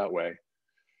whole that way.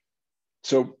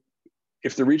 So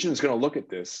if the region is going to look at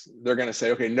this, they're going to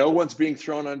say, okay, no one's being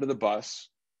thrown under the bus.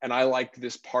 And I like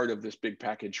this part of this big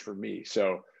package for me.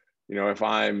 So, if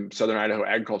I'm Southern Idaho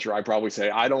agriculture, I probably say,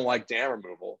 I don't like dam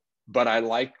removal, but I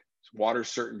like water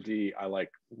certainty. I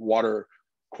like water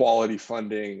quality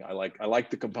funding. I like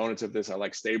the components of this. I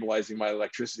like stabilizing my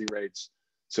electricity rates.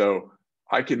 So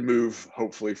I can move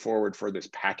hopefully forward for this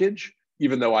package,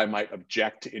 even though I might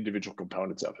object to individual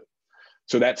components of it.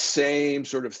 So that same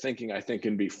sort of thinking, I think,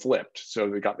 can be flipped. So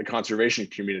we got the conservation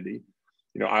community.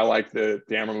 I like the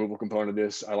dam removal component of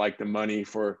this. I like the money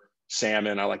for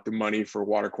salmon. I like the money for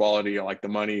water quality. I like the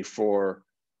money for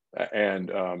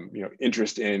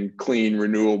interest in clean,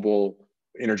 renewable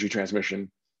energy transmission.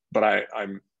 But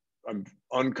I'm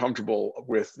uncomfortable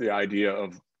with the idea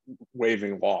of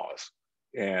waiving laws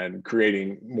and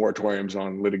creating moratoriums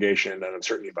on litigation and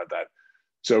uncertainty about that.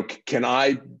 So can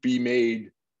I be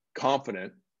made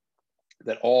confident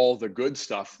that all the good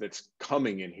stuff that's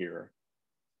coming in here,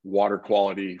 water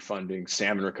quality funding,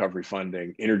 salmon recovery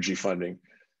funding, energy funding,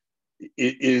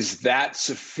 is that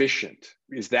sufficient?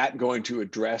 Is that going to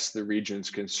address the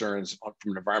region's concerns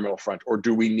from an environmental front, or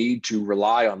do we need to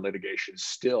rely on litigation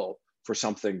still for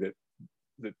something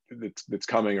that's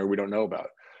coming or we don't know about?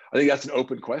 I think that's an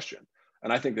open question.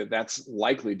 And I think that that's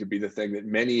likely to be the thing that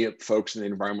many folks in the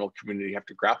environmental community have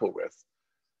to grapple with.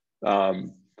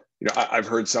 I've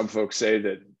heard some folks say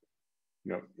that,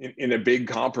 in a big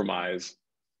compromise,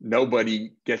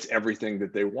 nobody gets everything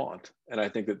that they want. And I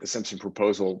think that the Simpson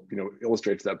proposal,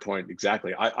 illustrates that point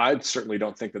exactly. I certainly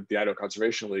don't think that the Idaho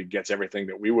Conservation League gets everything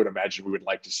that we would imagine we would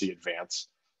like to see advance.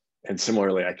 And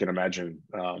similarly, I can imagine,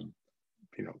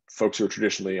 folks who are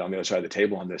traditionally on the other side of the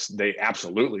table on this, they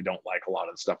absolutely don't like a lot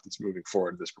of the stuff that's moving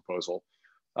forward in this proposal,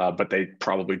 but they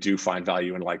probably do find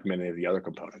value in like many of the other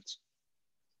components.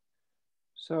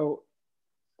 So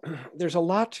there's a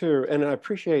lot to, and I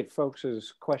appreciate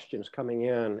folks' questions coming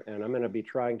in, and I'm going to be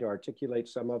trying to articulate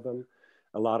some of them.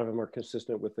 A lot of them are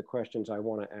consistent with the questions I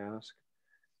want to ask.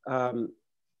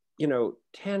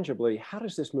 Tangibly, how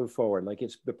does this move forward? Like,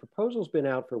 the proposal's been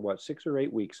out for what, 6 or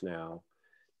 8 weeks now.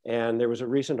 And there was a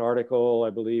recent article, I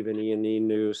believe, in E&E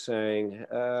News saying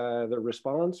the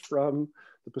response from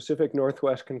the Pacific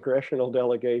Northwest congressional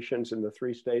delegations in the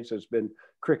 3 states has been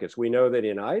crickets. We know that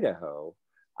in Idaho,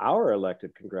 our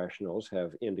elected congressionals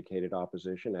have indicated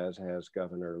opposition, as has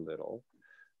Governor Little.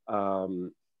 I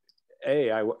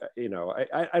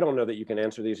don't know that you can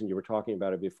answer these, and you were talking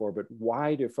about it before, but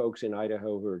why do folks in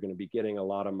Idaho who are going to be getting a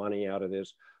lot of money out of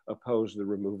this oppose the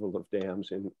removal of dams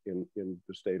in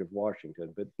the state of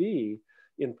Washington? But B,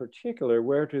 in particular,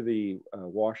 where do the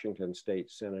Washington state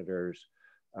senators,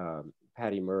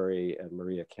 Patty Murray and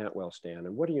Maria Cantwell, stand?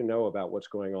 And what do you know about what's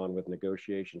going on with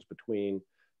negotiations between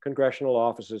congressional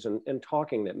offices and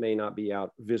talking that may not be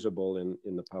out visible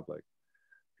in the public?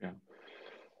 Yeah.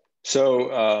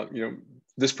 So,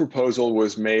 this proposal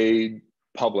was made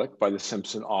public by the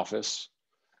Simpson office,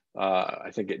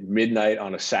 I think at midnight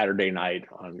on a Saturday night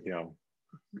on,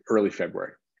 early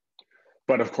February.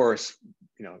 But of course,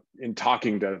 in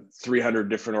talking to 300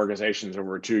 different organizations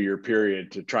over a 2-year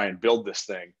period to try and build this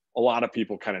thing, a lot of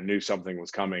people kind of knew something was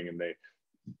coming, and they,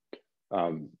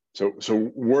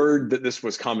 so word that this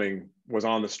was coming was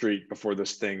on the street before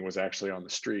this thing was actually on the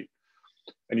street.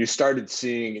 And you started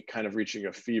seeing it kind of reaching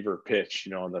a fever pitch,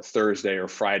 on the Thursday or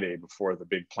Friday before the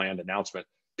big planned announcement.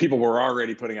 People were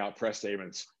already putting out press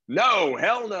statements. No,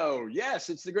 hell no. Yes,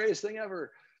 it's the greatest thing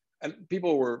ever. And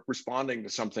people were responding to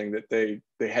something that they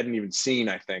hadn't even seen,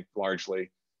 I think,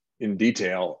 largely in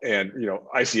detail. And,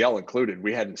 ICL included,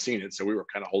 we hadn't seen it. So we were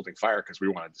kind of holding fire because we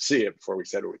wanted to see it before we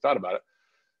said what we thought about it.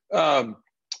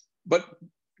 But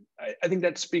I think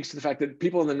that speaks to the fact that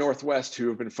people in the Northwest who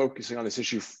have been focusing on this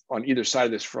issue on either side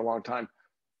of this for a long time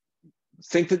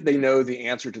think that they know the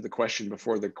answer to the question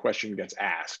before the question gets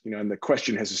asked. And the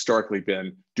question has historically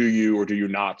been, do you or do you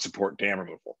not support dam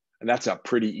removal? And that's a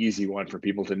pretty easy one for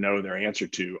people to know their answer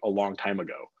to a long time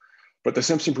ago. But the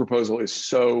Simpson proposal is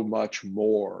so much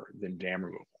more than dam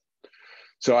removal.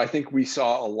 So I think we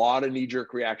saw a lot of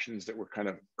knee-jerk reactions that were kind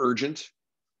of urgent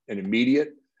and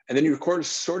immediate. And then you're, of course,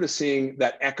 sort of seeing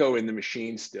that echo in the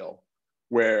machine still,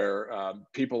 where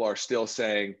people are still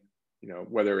saying, you know,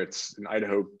 whether it's an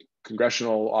Idaho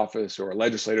congressional office or a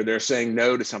legislator, they're saying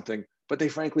no to something, but they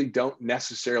frankly don't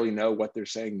necessarily know what they're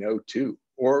saying no to.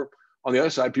 Or on the other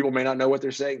side, people may not know what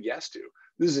they're saying yes to.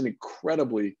 This is an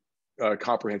incredibly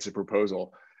comprehensive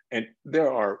proposal. And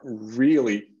there are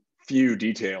really few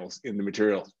details in the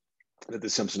material that the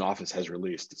Simpson office has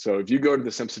released. So if you go to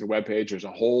the Simpson webpage, there's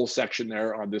a whole section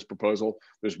there on this proposal.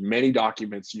 There's many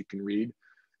documents you can read,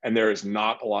 and there is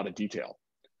not a lot of detail.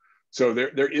 So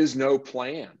there is no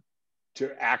plan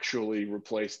to actually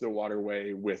replace the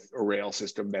waterway with a rail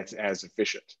system that's as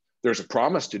efficient. There's a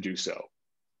promise to do so,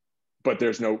 but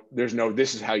there's no,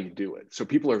 this is how you do it. So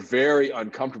people are very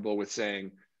uncomfortable with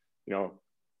saying, you know,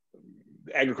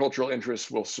 agricultural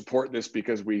interests will support this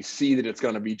because we see that it's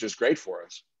going to be just great for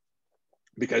us,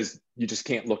 because you just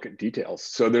can't look at details.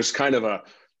 So there's kind of a,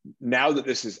 now that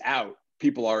this is out,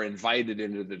 people are invited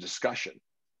into the discussion.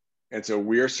 And so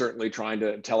we're certainly trying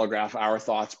to telegraph our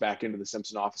thoughts back into the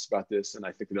Simpson office about this, and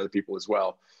I think that other people as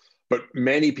well. But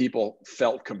many people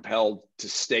felt compelled to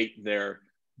state their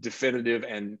definitive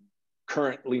and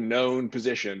currently known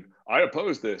position. I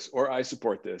oppose this, or I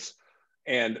support this.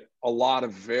 And a lot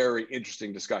of very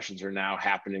interesting discussions are now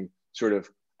happening sort of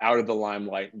out of the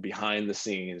limelight and behind the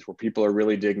scenes, where people are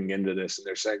really digging into this, and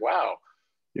they're saying, wow,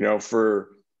 you know,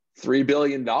 for $3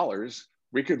 billion,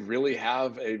 we could really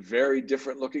have a very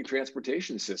different looking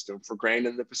transportation system for grain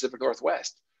in the Pacific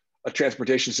Northwest, a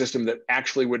transportation system that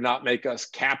actually would not make us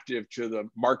captive to the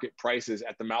market prices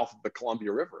at the mouth of the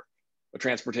Columbia River, a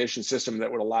transportation system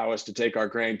that would allow us to take our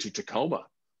grain to Tacoma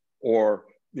or,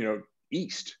 you know,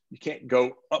 east. You can't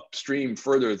go upstream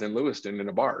further than Lewiston in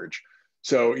a barge.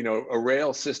 So, you know, a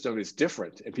rail system is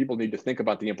different, and people need to think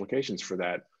about the implications for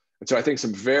that. And so I think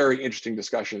some very interesting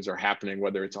discussions are happening,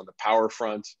 whether it's on the power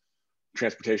front,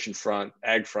 transportation front,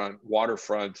 ag front, water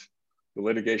front, the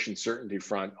litigation certainty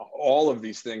front. All of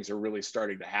these things are really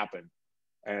starting to happen.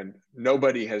 And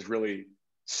nobody has really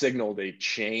signaled a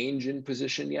change in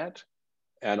position yet.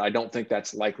 And I don't think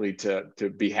that's likely to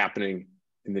be happening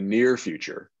in the near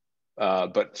future.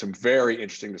 But some very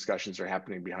interesting discussions are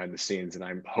happening behind the scenes. And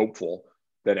I'm hopeful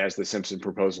that as the Simpson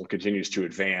proposal continues to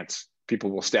advance, people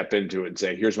will step into it and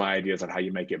say, here's my ideas on how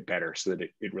you make it better so that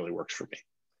it really works for me.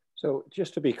 So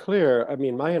just to be clear, I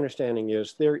mean, my understanding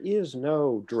is there is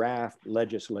no draft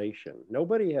legislation.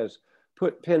 Nobody has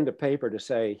put pen to paper to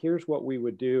say, here's what we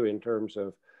would do in terms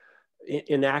of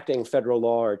enacting federal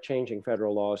law or changing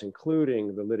federal laws,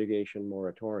 including the litigation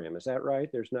moratorium. Is that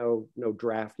right? There's no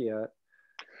draft yet?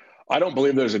 I don't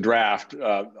believe there's a draft.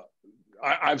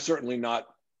 I've certainly not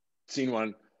seen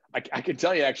one. I can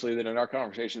tell you actually that in our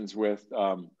conversations with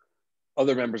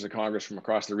other members of Congress from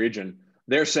across the region,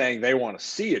 they're saying they want to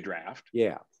see a draft.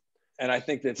 Yeah. And I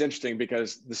think that's interesting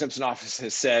because the Simpson office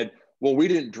has said, well, we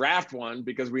didn't draft one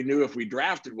because we knew if we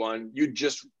drafted one, you'd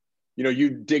just, you know,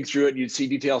 you'd dig through it and you'd see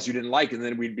details you didn't like, and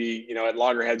then we'd be, you know, at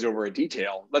loggerheads over a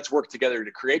detail. Let's work together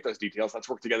to create those details. Let's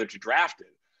work together to draft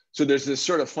it. So there's this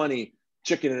sort of funny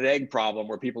chicken and egg problem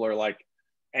where people are like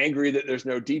angry that there's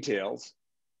no details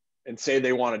and say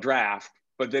they want a draft,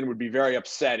 but then would be very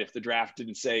upset if the draft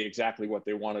didn't say exactly what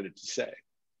they wanted it to say.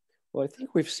 Well, I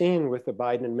think we've seen with the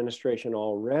Biden administration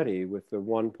already with the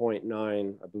 1.9,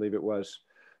 I believe it was,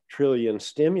 trillion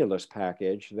stimulus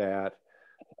package that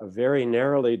a very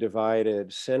narrowly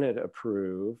divided Senate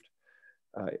approved,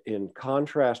 in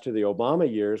contrast to the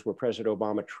Obama years where President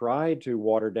Obama tried to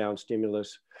water down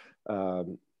stimulus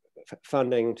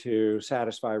funding to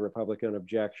satisfy Republican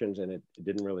objections, and it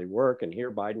didn't really work. And here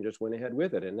Biden just went ahead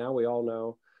with it. And now we all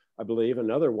know, I believe,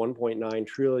 another 1.9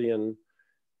 trillion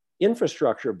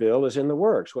infrastructure bill is in the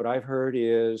works. What I've heard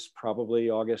is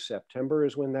probably August, September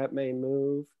is when that may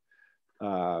move.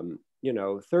 You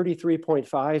know,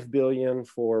 33.5 billion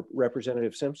for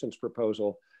Representative Simpson's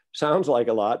proposal sounds like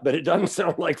a lot, but it doesn't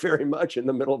sound like very much in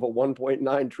the middle of a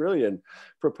 1.9 trillion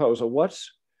proposal.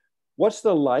 What's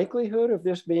the likelihood of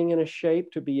this being in a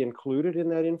shape to be included in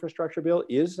that infrastructure bill?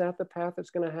 Is that the path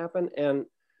that's going to happen?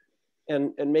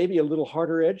 And maybe a little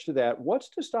harder edge to that, what's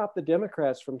to stop the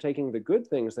Democrats from taking the good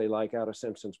things they like out of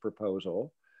Simpson's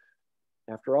proposal?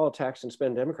 After all, tax and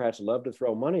spend Democrats love to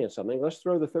throw money at something. Let's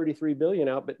throw the 33 billion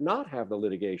out, but not have the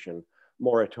litigation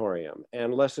moratorium.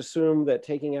 And let's assume that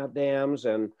taking out dams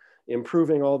and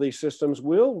improving all these systems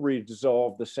will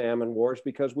resolve the salmon wars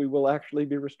because we will actually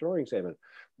be restoring salmon.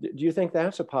 Do you think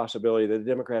that's a possibility that the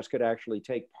Democrats could actually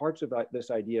take parts of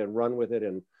this idea and run with it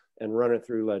and and run it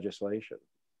through legislation?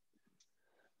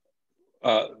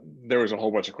 There was a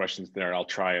whole bunch of questions there, and I'll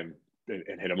try and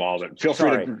hit them all. But feel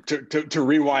free to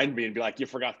rewind me and be like, you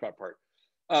forgot that part.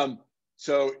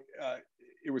 So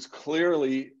it was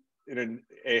clearly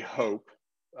a hope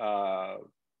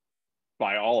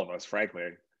by all of us, frankly,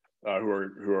 who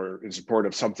are in support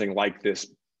of something like this,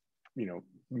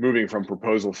 moving from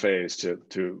proposal phase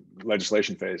to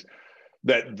legislation phase,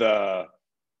 that the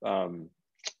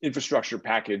infrastructure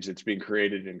package that's being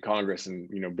created in Congress and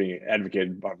being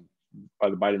advocated by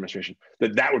the Biden administration,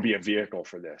 that would be a vehicle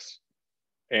for this.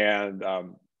 And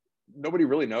nobody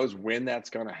really knows when that's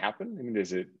going to happen. I mean,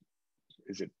 is it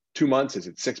 2 months? Is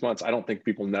it 6 months? I don't think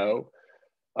people know.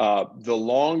 The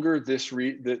longer this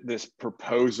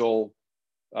proposal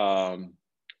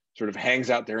sort of hangs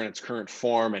out there in its current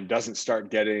form and doesn't start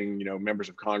getting members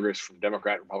of Congress from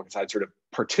Democrat and Republican side sort of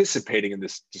participating in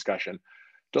this discussion,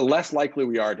 the less likely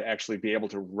we are to actually be able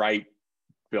to write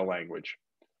bill language.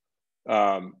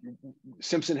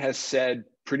 Simpson has said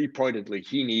pretty pointedly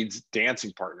he needs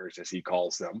dancing partners, as he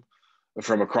calls them,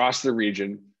 from across the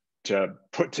region to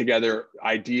put together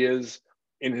ideas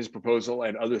in his proposal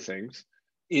and other things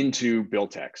into bill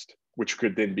text, which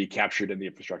could then be captured in the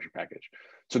infrastructure package.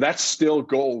 So that's still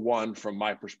goal one from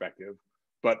my perspective.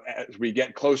 But as we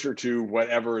get closer to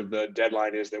whatever the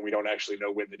deadline is, that we don't actually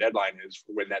know when the deadline is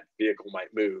for when that vehicle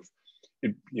might move,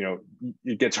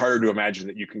 it gets harder to imagine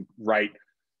that you can write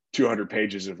 200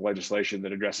 pages of legislation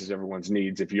that addresses everyone's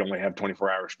needs if you only have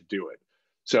 24 hours to do it.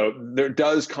 So there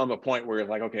does come a point where you're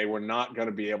like, okay, we're not going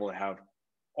to be able to have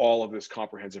all of this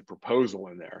comprehensive proposal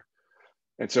in there.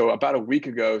 And so about a week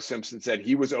ago, Simpson said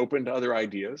he was open to other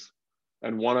ideas.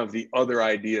 And one of the other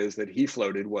ideas that he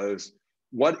floated was,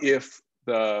 what if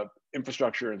the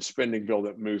infrastructure and spending bill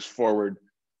that moves forward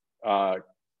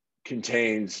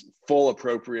contains full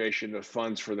appropriation of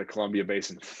funds for the Columbia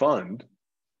Basin Fund,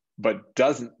 but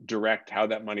doesn't direct how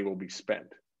that money will be spent?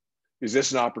 Is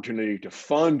this an opportunity to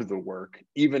fund the work,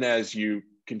 even as you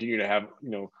continue to have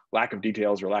lack of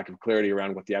details or lack of clarity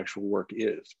around what the actual work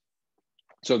is?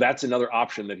 So that's another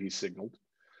option that he signaled.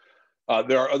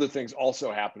 There are other things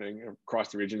also happening across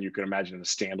the region. You could imagine a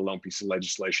standalone piece of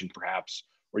legislation, perhaps,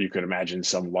 or you could imagine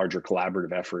some larger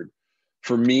collaborative effort.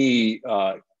 For me,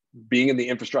 being in the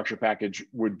infrastructure package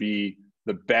would be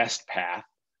the best path.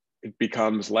 It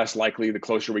becomes less likely the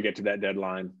closer we get to that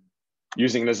deadline.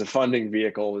 Using it as a funding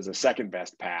vehicle is a second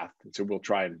best path. And so we'll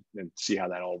try and see how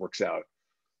that all works out.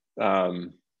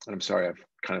 And I'm sorry, I've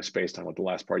kind of spaced on what the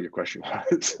last part of your question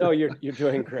was. No, you're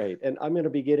doing great. And I'm going to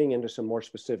be getting into some more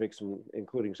specifics,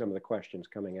 including some of the questions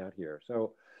coming out here.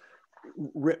 So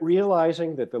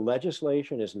realizing that the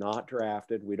legislation is not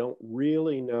drafted, we don't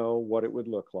really know what it would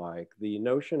look like. The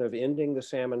notion of ending the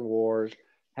salmon wars,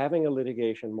 having a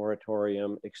litigation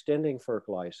moratorium, extending FERC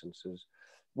licenses,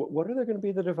 what are going to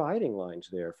be the dividing lines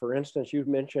there? For instance, you've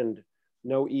mentioned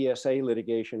no ESA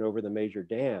litigation over the major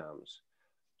dams.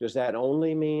 Does that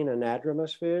only mean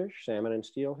anadromous fish, salmon and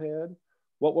steelhead?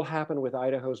 What will happen with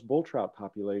Idaho's bull trout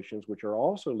populations, which are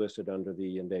also listed under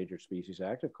the Endangered Species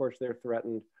Act? Of course, they're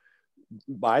threatened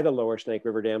by the lower Snake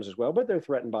River dams as well, but they're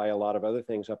threatened by a lot of other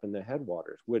things up in the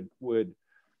headwaters. Would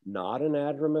not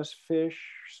anadromous fish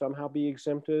somehow be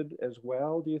exempted as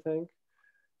well, do you think?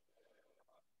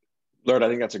 Laird, I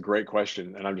think that's a great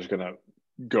question. And I'm just going to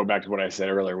go back to what I said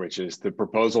earlier, which is the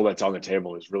proposal that's on the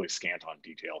table is really scant on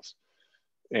details.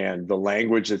 And the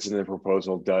language that's in the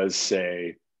proposal does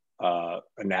say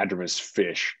anadromous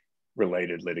fish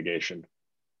related litigation.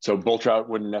 So bull trout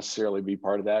wouldn't necessarily be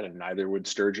part of that, and neither would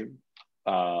sturgeon.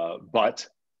 But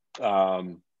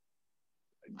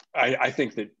I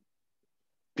think that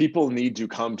people need to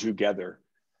come together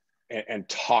and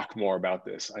talk more about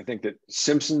this. I think that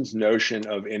Simpson's notion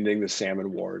of ending the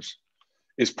salmon wars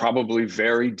is probably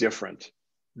very different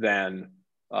than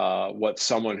what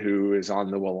someone who is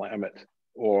on the Willamette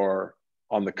or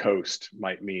on the coast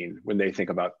might mean when they think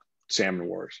about salmon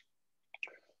wars.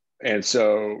 And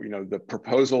so, the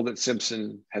proposal that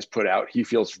Simpson has put out, he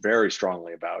feels very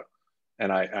strongly about.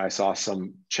 And I saw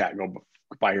some chat go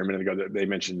by here a minute ago that they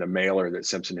mentioned the mailer that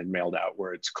Simpson had mailed out,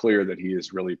 where it's clear that he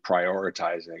is really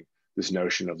prioritizing this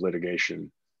notion of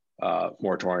litigation,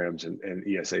 moratoriums and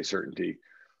ESA certainty.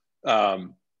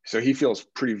 So he feels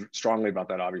pretty strongly about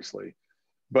that, obviously.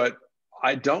 But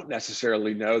I don't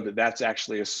necessarily know that that's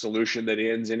actually a solution that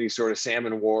ends any sort of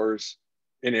salmon wars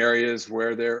in areas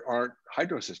where there aren't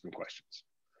hydrosystem questions.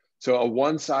 So a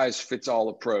one-size-fits-all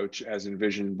approach, as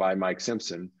envisioned by Mike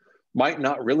Simpson, might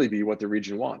not really be what the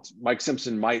region wants. Mike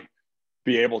Simpson might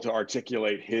be able to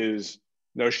articulate his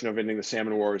notion of ending the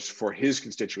salmon wars for his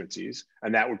constituencies,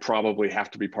 and that would probably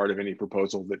have to be part of any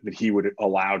proposal that he would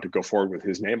allow to go forward with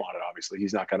his name on it. Obviously,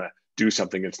 he's not going to do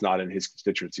something that's not in his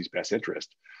constituency's best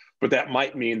interest. But that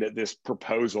might mean that this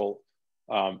proposal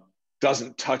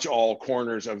doesn't touch all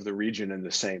corners of the region in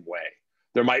the same way.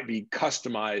 There might be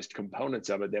customized components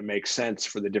of it that make sense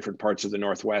for the different parts of the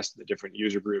Northwest, the different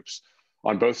user groups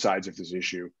on both sides of this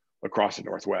issue across the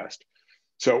Northwest.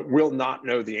 So we'll not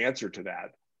know the answer to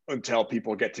that until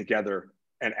people get together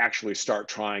and actually start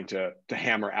trying to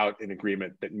hammer out an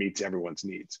agreement that meets everyone's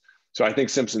needs. So I think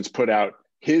Simpson's put out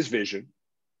his vision,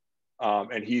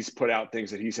 and he's put out things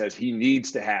that he says he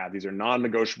needs to have. These are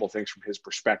non-negotiable things from his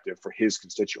perspective for his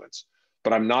constituents.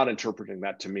 But I'm not interpreting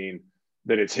that to mean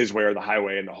that it's his way or the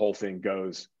highway and the whole thing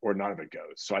goes or none of it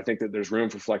goes. So I think that there's room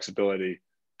for flexibility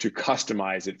to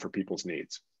customize it for people's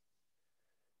needs.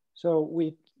 So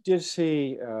we did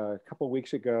see a couple of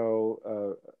weeks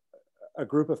ago a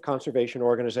group of conservation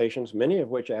organizations, many of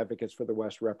which Advocates for the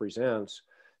West represents,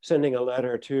 sending a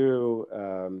letter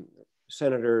to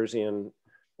senators in,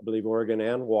 I believe, Oregon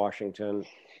and Washington,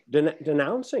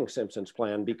 denouncing Simpson's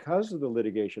plan because of the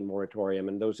litigation moratorium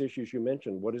and those issues you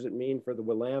mentioned. What does it mean for the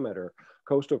Willamette or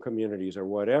coastal communities or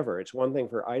whatever? It's one thing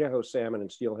for Idaho salmon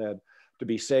and steelhead to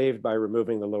be saved by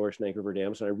removing the lower Snake River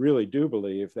dams. And I really do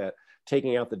believe that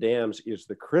taking out the dams is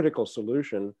the critical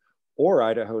solution, or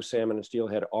Idaho salmon and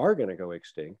steelhead are going to go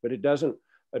extinct, but it doesn't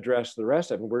address the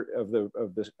rest of them,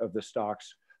 of the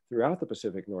stocks throughout the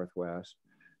Pacific Northwest.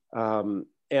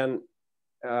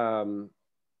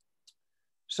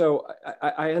 So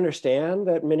I understand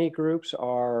that many groups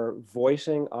are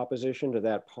voicing opposition to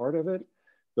that part of it.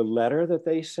 The letter that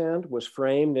they sent was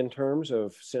framed in terms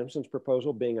of Simpson's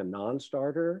proposal being a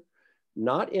non-starter,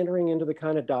 not entering into the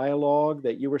kind of dialogue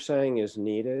that you were saying is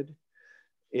needed.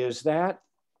 Is that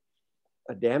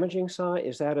a damaging sign?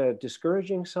 Is that a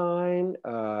discouraging sign?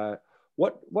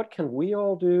 What can we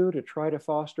all do to try to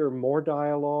foster more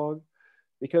dialogue?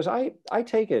 Because I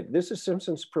take it, this is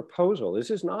Simpson's proposal. This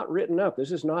is not written up.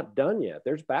 This is not done yet.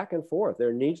 There's back and forth.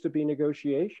 There needs to be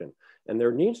negotiation and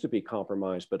there needs to be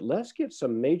compromise, but let's get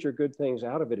some major good things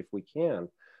out of it if we can.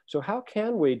 So how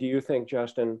can we, do you think,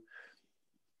 Justin,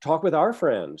 talk with our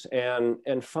friends and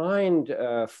find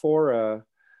fora,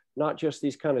 not just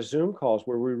these kind of Zoom calls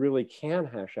where we really can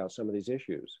hash out some of these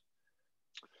issues?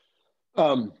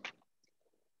 I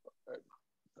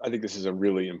think this is a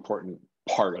really important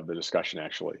part of the discussion,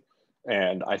 actually.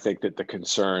 And I think that the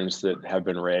concerns that have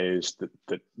been raised,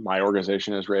 that my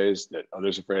organization has raised, that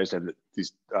others have raised, and that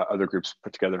these other groups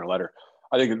put together in a letter,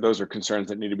 I think that those are concerns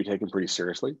that need to be taken pretty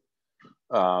seriously.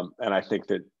 And I think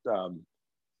that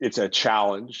it's a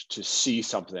challenge to see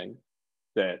something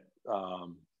that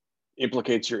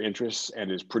implicates your interests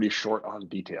and is pretty short on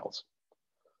details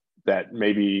that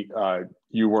maybe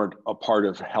you weren't a part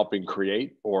of helping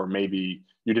create, or maybe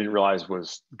you didn't realize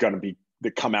was going to be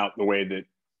that come out the way that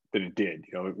it did.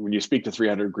 You know, when you speak to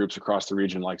 300 groups across the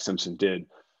region like Simpson did,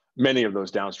 many of those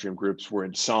downstream groups were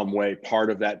in some way part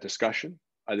of that discussion,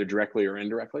 either directly or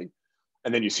indirectly.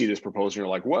 And then you see this proposal and you're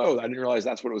like, whoa, I didn't realize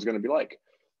that's what it was going to be like.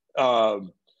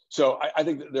 So I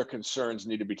think that their concerns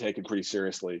need to be taken pretty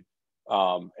seriously,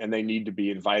 and they need to be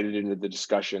invited into the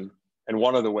discussion. And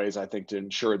one of the ways I think to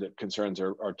ensure that concerns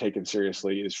are taken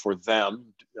seriously is for them.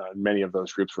 Many of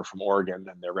those groups were from Oregon,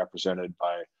 and they're represented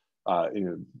by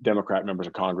Democrat members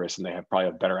of Congress, and they probably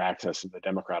have better access to the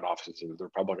Democrat offices and the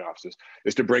Republican offices,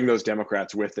 is to bring those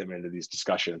Democrats with them into these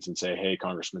discussions and say, hey,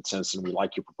 Congressman Simpson, we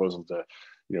like your proposal to,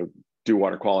 do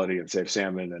water quality and save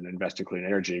salmon and invest in clean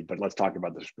energy, but let's talk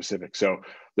about the specifics. So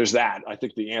there's that. I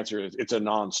think the answer is it's a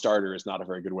non-starter is not a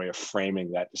very good way of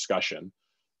framing that discussion.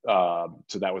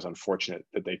 So that was unfortunate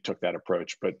that they took that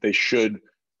approach, but they should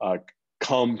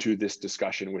come to this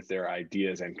discussion with their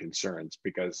ideas and concerns,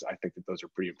 because I think that those are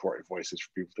pretty important voices for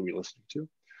people to be listening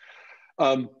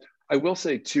to. I will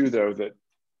say too, though, that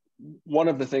one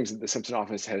of the things that the Simpson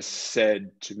office has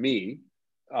said to me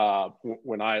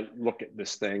when I look at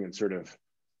this thing and sort of,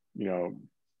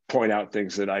 point out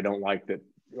things that I don't like that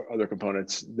other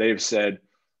components, they've said,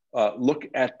 look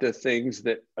at the things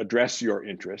that address your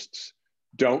interests.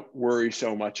 Don't worry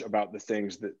so much about the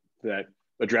things that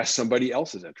address somebody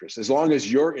else's interests. As long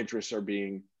as your interests are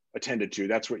being attended to,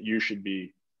 that's what you should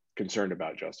be concerned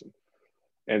about, Justin.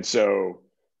 And so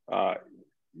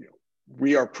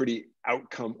we are pretty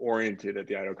outcome oriented at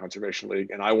the Idaho Conservation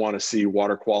League, and I want to see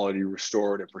water quality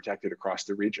restored and protected across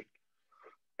the region.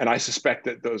 And I suspect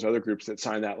that those other groups that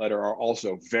signed that letter are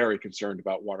also very concerned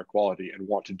about water quality and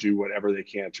want to do whatever they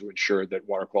can to ensure that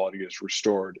water quality is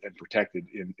restored and protected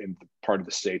in the part of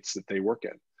the states that they work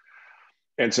in.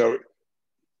 And so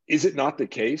is it not the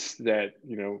case that,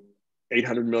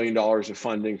 $800 million of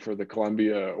funding for the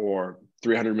Columbia or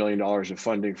 $300 million of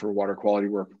funding for water quality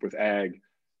work with ag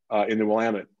in the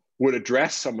Willamette would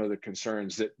address some of the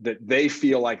concerns that they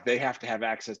feel like they have to have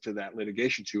access to that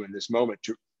litigation to in this moment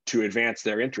to advance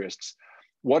their interests?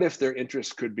 What if their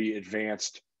interests could be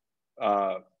advanced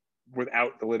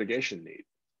without the litigation need?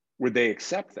 Would they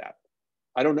accept that?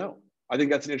 I don't know. I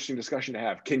think that's an interesting discussion to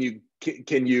have. Can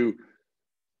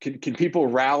people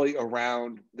rally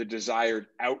around the desired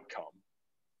outcome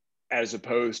as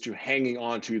opposed to hanging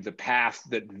on to the path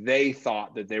that they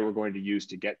thought that they were going to use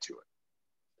to get to it?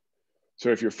 So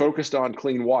if you're focused on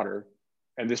clean water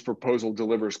and this proposal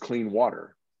delivers clean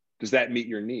water, does that meet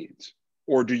your needs?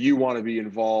 Or do you want to be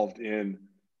involved in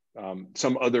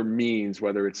some other means,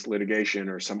 whether it's litigation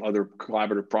or some other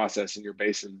collaborative process in your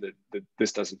basin that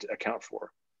this doesn't account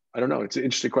for? I don't know. It's an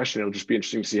interesting question. It'll just be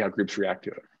interesting to see how groups react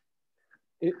to it.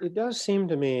 It does seem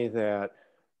to me that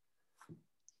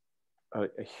a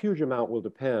huge amount will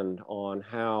depend on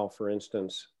how, for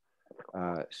instance,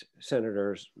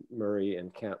 Senators Murray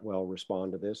and Cantwell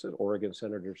respond to this, and Oregon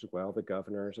senators as well, the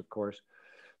governors, of course.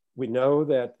 We know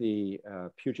that the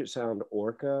Puget Sound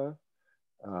orca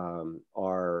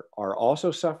are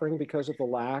also suffering because of the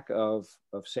lack of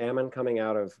salmon coming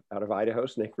out of Idaho.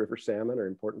 Snake River salmon are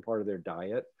an important part of their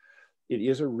diet. It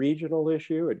is a regional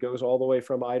issue. It goes all the way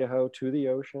from Idaho to the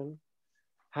ocean.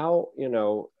 How,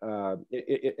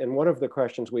 and one of the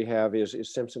questions we have is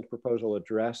Simpson's proposal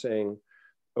addressing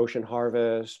ocean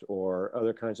harvest or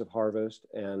other kinds of harvest?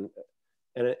 And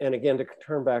again, to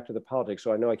turn back to the politics,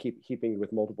 so I know I keep keeping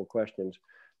with multiple questions.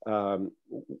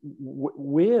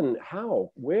 When,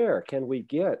 how, where can we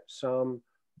get some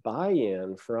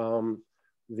buy-in from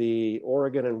the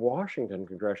Oregon and Washington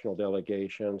congressional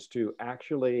delegations to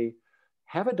actually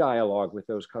have a dialogue with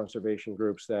those conservation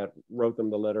groups that wrote them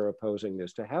the letter opposing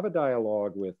this, to have a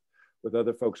dialogue with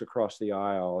other folks across the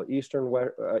aisle? Eastern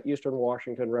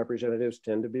Washington representatives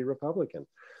tend to be Republican.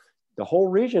 The whole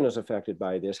region is affected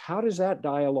by this. How does that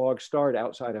dialogue start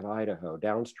outside of Idaho,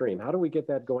 downstream? How do we get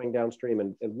that going downstream?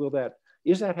 And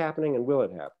is that happening, and will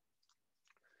it happen?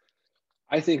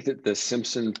 I think that the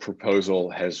Simpson proposal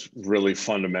has really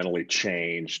fundamentally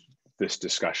changed this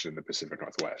discussion in the Pacific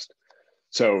Northwest.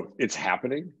 So it's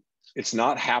happening. It's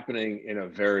not happening in a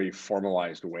very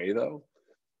formalized way, though.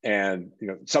 And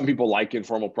some people like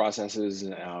informal processes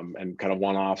and kind of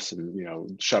one-offs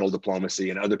and shuttle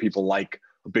diplomacy, and other people like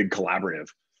a big collaborative.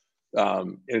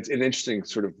 It's an interesting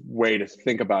sort of way to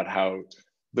think about how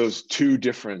those two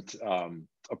different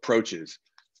approaches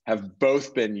have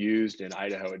both been used in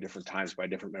Idaho at different times by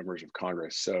different members of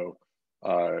Congress. So,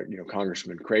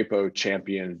 Congressman Crapo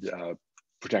championed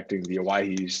protecting the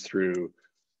Owahis through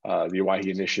the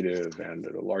Owyhee Initiative and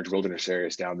the large wilderness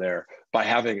areas down there by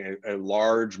having a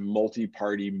large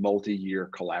multi-party, multi-year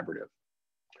collaborative.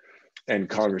 And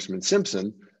Congressman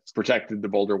Simpson protected the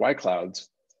Boulder White Clouds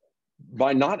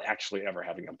by not actually ever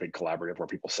having a big collaborative where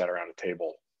people sat around a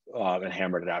table and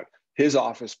hammered it out. His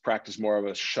office practiced more of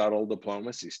a shuttle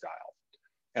diplomacy style.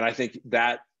 And I think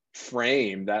that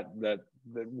frame, that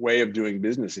way of doing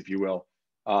business, if you will,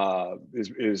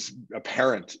 is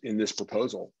apparent in this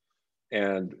proposal.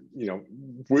 And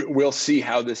we'll see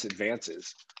how this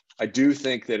advances. I do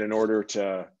think that in order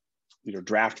to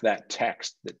draft that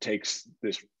text that takes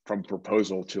this from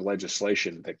proposal to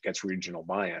legislation that gets regional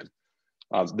buy-in,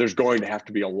 there's going to have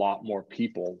to be a lot more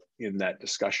people in that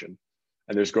discussion.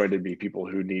 And there's going to be people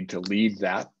who need to lead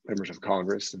that. Members of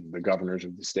Congress and the governors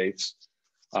of the states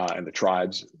and the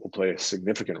tribes will play a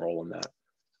significant role in that.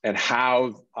 And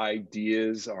how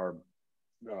ideas are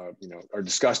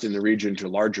discussed in the region to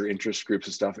larger interest groups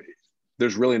and stuff,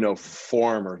 there's really no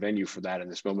forum or venue for that in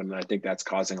this moment. And I think that's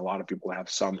causing a lot of people to have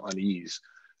some unease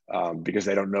because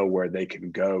they don't know where they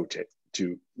can go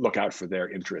to look out for their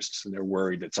interests. And they're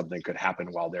worried that something could happen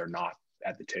while they're not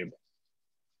at the table.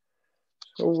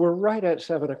 So we're right at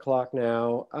 7 o'clock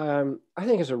now. I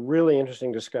think it's a really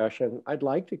interesting discussion. I'd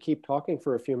like to keep talking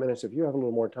for a few minutes if you have a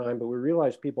little more time, but we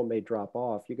realize people may drop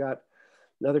off. You got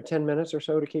another 10 minutes or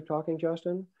so to keep talking,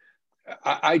 Justin?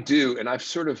 I do, and I've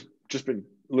sort of just been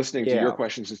listening to your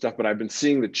questions and stuff, but I've been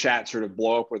seeing the chat sort of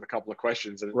blow up with a couple of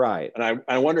questions. And, right. And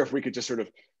I wonder if we could just sort of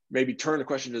maybe turn the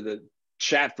question to the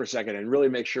chat for a second and really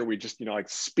make sure we just, like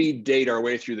speed date our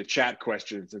way through the chat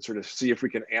questions and sort of see if we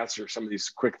can answer some of these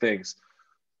quick things.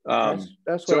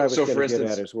 That's what I was going to get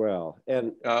at as well.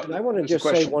 And I want to just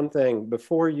say one thing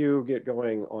before you get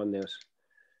going on this.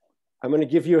 I'm going to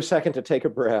give you a second to take a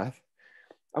breath.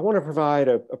 I want to provide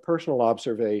a personal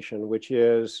observation, which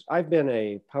is I've been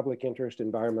a public interest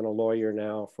environmental lawyer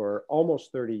now for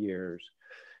almost 30 years.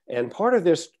 And part of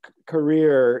this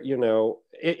career, you know,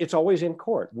 it's always in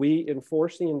court. We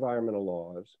enforce the environmental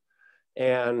laws,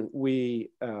 and we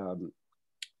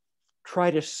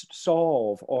try to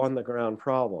solve on the ground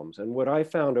problems. And what I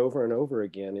found over and over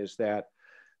again is that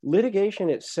litigation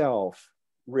itself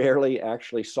rarely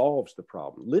actually solves the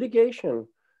problem. Litigation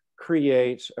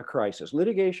creates a crisis.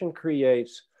 Litigation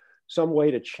creates some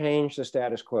way to change the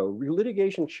status quo.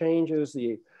 Litigation changes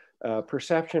the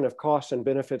perception of costs and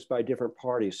benefits by different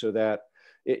parties so that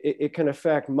it can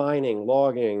affect mining,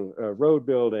 logging, road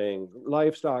building,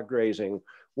 livestock grazing,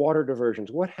 water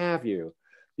diversions, what have you.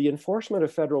 The enforcement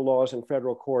of federal laws in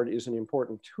federal court is an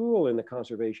important tool in the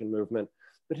conservation movement,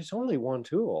 but it's only one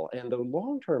tool. And the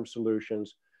long-term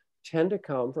solutions tend to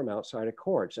come from outside of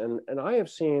courts. And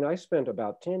I spent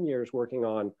about 10 years working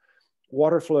on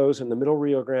water flows in the Middle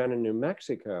Rio Grande in New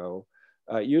Mexico,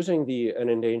 using an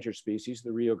endangered species,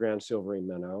 the Rio Grande silvery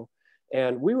minnow.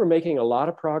 And we were making a lot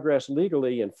of progress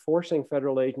legally in forcing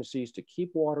federal agencies to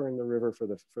keep water in the river for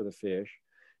the fish.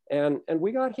 And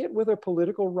we got hit with a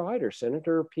political rider.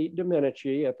 Senator Pete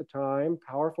Domenici at the time,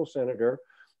 powerful senator,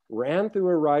 ran through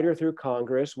a rider through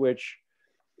Congress, which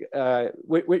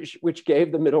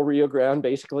gave the Middle Rio Grande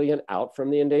basically an out from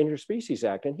the Endangered Species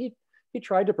Act. And he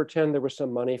tried to pretend there was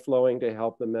some money flowing to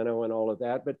help the minnow and all of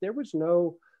that, but there was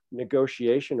no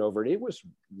negotiation over it. It was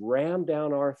rammed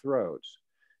down our throats.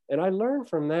 And I learned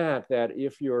from that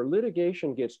if your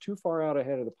litigation gets too far out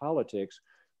ahead of the politics,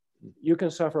 you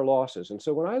can suffer losses. And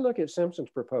so when I look at Simpson's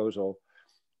proposal,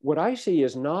 what I see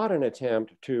is not an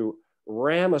attempt to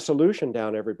ram a solution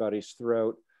down everybody's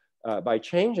throat by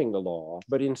changing the law,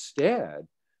 but instead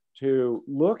to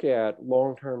look at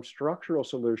long-term structural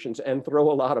solutions and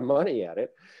throw a lot of money at it.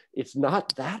 It's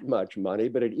not that much money,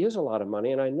 but it is a lot of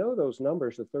money. And I know those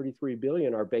numbers, the 33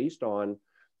 billion, are based on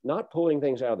not pulling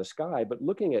things out of the sky, but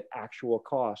looking at actual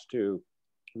costs to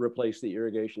replace the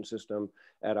irrigation system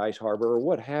at Ice Harbor or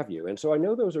what have you. And so I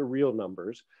know those are real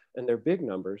numbers and they're big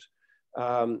numbers.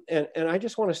 And I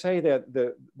just want to say that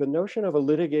the notion of a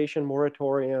litigation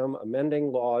moratorium,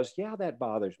 amending laws, yeah, that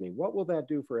bothers me. What will that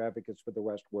do for advocates for the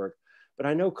West work? But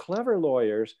I know clever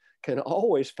lawyers can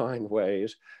always find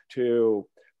ways to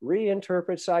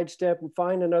reinterpret, sidestep,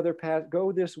 find another path,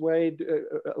 go this way,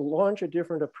 launch a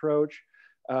different approach.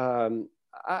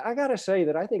 I gotta say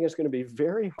that I think it's going to be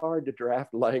very hard to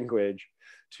draft language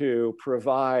to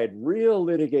provide real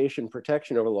litigation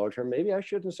protection over the long term. Maybe I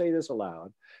shouldn't say this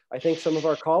aloud. I think some of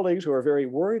our colleagues who are very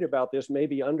worried about this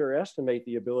maybe underestimate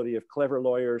the ability of clever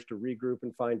lawyers to regroup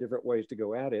and find different ways to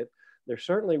go at it. There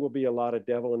certainly will be a lot of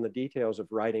devil in the details of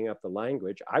writing up the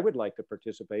language. I would like to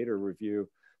participate or review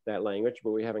that language,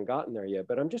 but we haven't gotten there yet.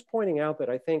 But I'm just pointing out that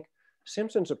I think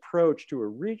Simpson's approach to a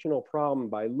regional problem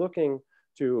by looking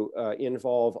to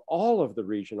involve all of the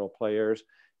regional players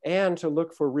and to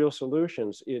look for real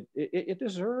solutions, it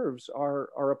deserves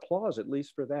our applause, at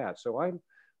least for that. So I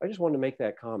just wanted to make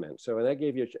that comment. So that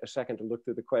gave you a second to look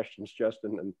through the questions,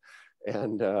 Justin,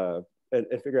 and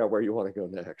figure out where you want to go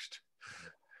next.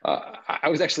 I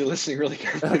was actually listening really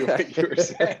carefully to what you were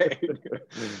saying.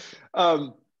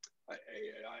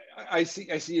 I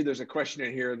see there's a question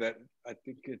in here that I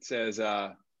think it says,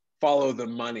 follow the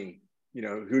money. You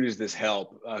know, who does this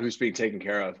help? Who's being taken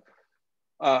care of?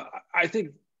 I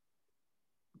think,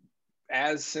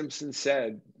 as Simpson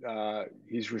said,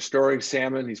 he's restoring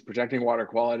salmon, he's protecting water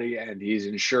quality, and he's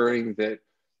ensuring that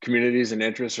communities and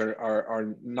interests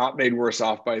are not made worse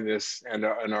off by this and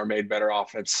are made better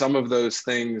off. And some of those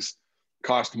things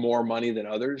cost more money than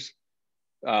others.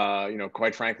 You know,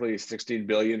 quite frankly, 16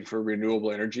 billion for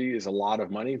renewable energy is a lot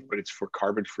of money, but it's for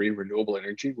carbon-free renewable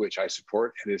energy, which I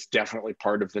support, and is definitely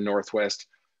part of the Northwest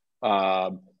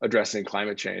addressing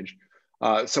climate change.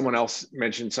 Someone else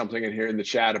mentioned something in here in the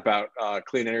chat about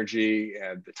clean energy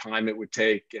and the time it would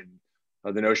take,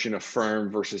 and the notion of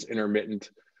firm versus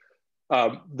intermittent.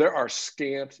 There are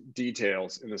scant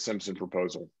details in the Simpson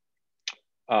proposal,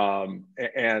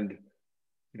 and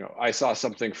you know, I saw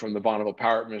something from the Bonneville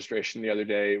Power Administration the other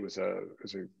day. It was a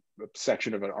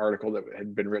section of an article that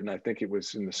had been written. I think it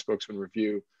was in the Spokesman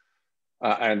Review.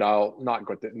 And I'll not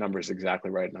get the numbers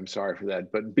exactly right, and I'm sorry for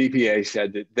that. But BPA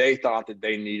said that they thought that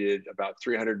they needed about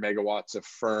 300 megawatts of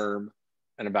firm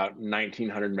and about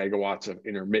 1,900 megawatts of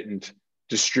intermittent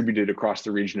distributed across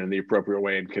the region in the appropriate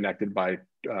way and connected by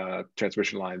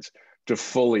transmission lines to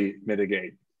fully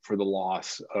mitigate for the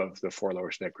loss of the 4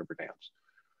 lower Snake River dams.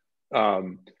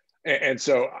 And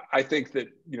so I think that,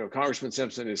 you know, Congressman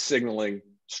Simpson is signaling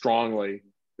strongly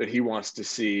that he wants to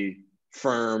see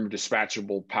firm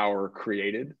dispatchable power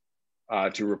created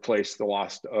to replace the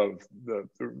loss of the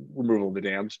removal of the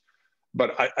dams.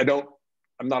 But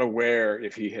I'm not aware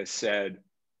if he has said,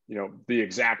 the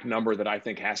exact number that I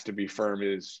think has to be firm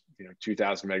is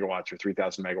 2,000 megawatts or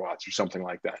 3,000 megawatts or something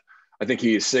like that. I think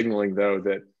he is signaling, though,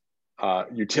 that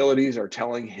utilities are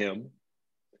telling him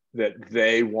that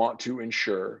they want to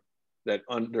ensure that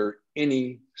under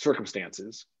any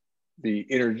circumstances, the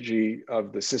energy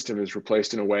of the system is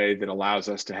replaced in a way that allows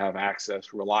us to have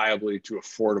access reliably to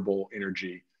affordable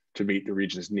energy to meet the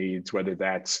region's needs, whether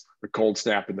that's a cold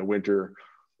snap in the winter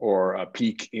or a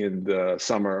peak in the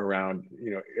summer around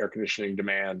air conditioning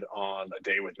demand on a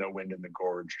day with no wind in the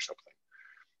gorge or something.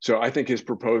 So I think his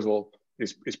proposal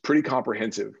is pretty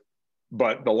comprehensive,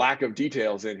 but the lack of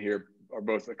details in here are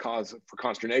both a cause for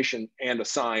consternation and a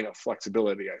sign of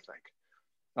flexibility, I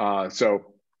think.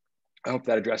 So I hope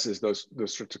that addresses those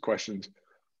sorts of questions.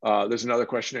 There's another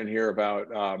question in here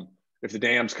about if the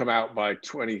dams come out by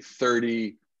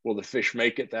 2030, will the fish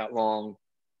make it that long?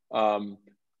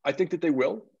 I think that they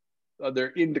will. They're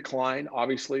in decline,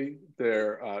 obviously.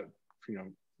 They're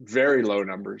very low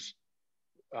numbers.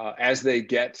 As they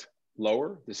get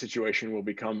lower, the situation will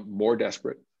become more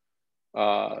desperate.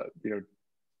 8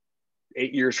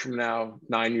 years from now,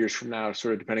 9 years from now,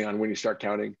 sort of depending on when you start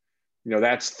counting,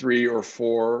 that's 3 or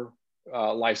 4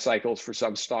 life cycles for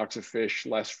some stocks of fish,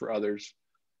 less for others.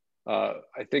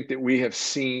 I think that we have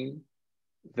seen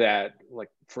that, like,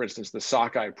 for instance, the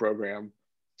sockeye program,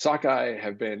 sockeye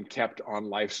have been kept on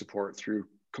life support through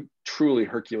truly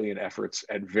Herculean efforts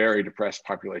at very depressed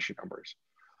population numbers.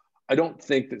 I don't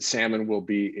think that salmon will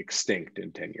be extinct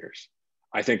in 10 years.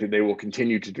 I think that they will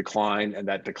continue to decline, and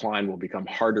that decline will become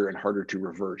harder and harder to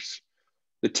reverse.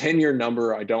 The 10-year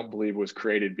number, I don't believe, was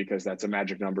created because that's a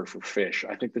magic number for fish.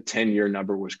 I think the 10-year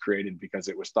number was created because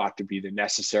it was thought to be the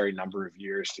necessary number of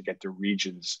years to get the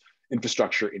region's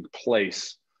infrastructure in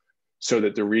place so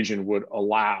that the region would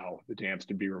allow the dams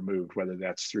to be removed, whether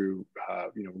that's through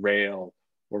rail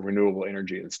or renewable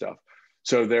energy and stuff.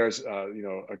 So there's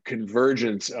a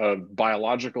convergence of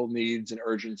biological needs and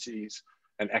urgencies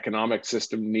and economic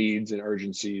system needs and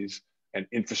urgencies and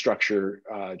infrastructure,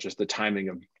 just the timing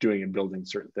of doing and building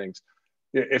certain things.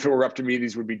 If it were up to me,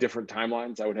 these would be different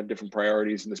timelines. I would have different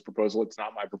priorities in this proposal. It's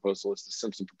not my proposal, it's the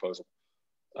Simpson proposal.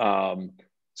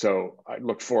 So I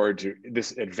look forward to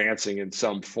this advancing in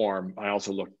some form. I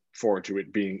also look forward to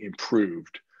it being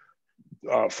improved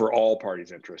for all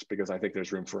parties' interests, because I think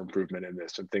there's room for improvement in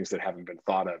this and things that haven't been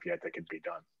thought of yet that can be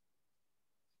done.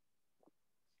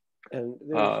 And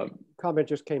a comment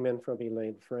just came in from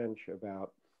Elaine French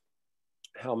about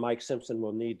how Mike Simpson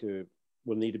will need to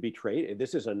be traded.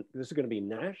 This is going to be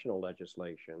national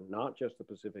legislation, not just the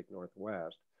Pacific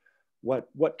Northwest.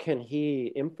 What can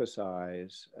he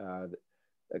emphasize?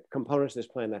 Components of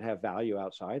this plan that have value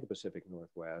outside the Pacific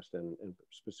Northwest, and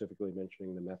specifically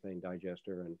mentioning the methane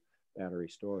digester and battery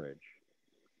storage.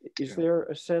 Is there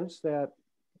a sense that,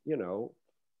 Raul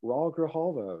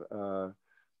Grijalva,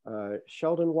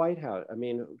 Sheldon Whitehouse, I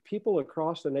mean, people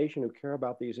across the nation who care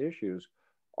about these issues,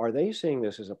 are they seeing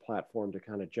this as a platform to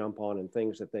kind of jump on and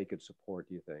things that they could support,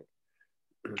 do you think?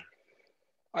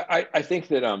 I think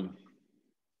that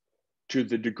to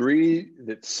the degree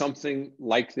that something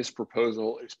like this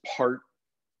proposal is part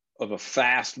of a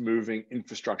fast-moving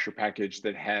infrastructure package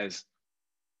that has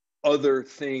other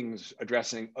things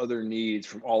addressing other needs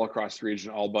from all across the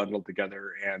region, all bundled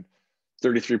together, and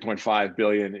 33.5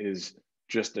 billion is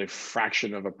just a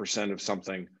fraction of a percent of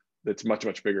something that's much,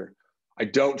 much bigger. I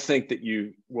don't think that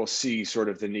you will see sort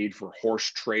of the need for horse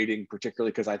trading,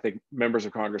 particularly because I think members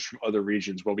of Congress from other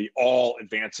regions will be all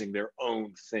advancing their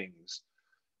own things.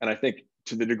 And I think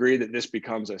to the degree that this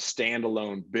becomes a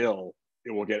standalone bill,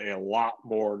 it will get a lot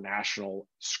more national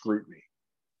scrutiny.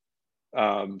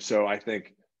 So I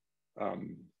think,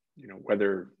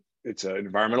 whether it's an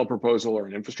environmental proposal or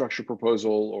an infrastructure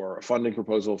proposal or a funding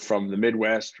proposal from the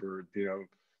Midwest or,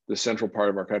 the central part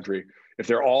of our country, if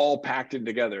they're all packed in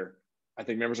together, I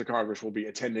think members of Congress will be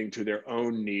attending to their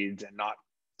own needs and not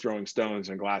throwing stones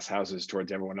and glass houses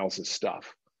towards everyone else's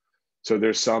stuff. So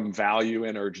there's some value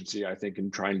and urgency, I think,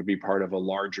 in trying to be part of a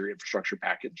larger infrastructure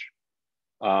package.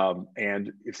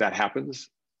 And if that happens,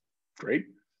 great.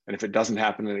 And if it doesn't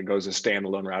happen and it goes a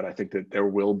standalone route, I think that there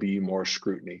will be more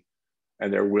scrutiny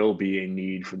and there will be a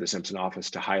need for the Simpson office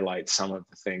to highlight some of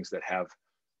the things that have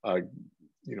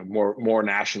more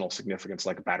national significance,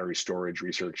 like battery storage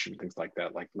research and things like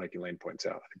that, like Elaine points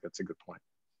out. I think that's a good point.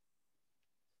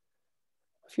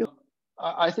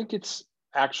 I think it's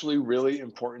actually really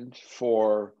important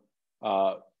for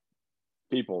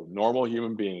people, normal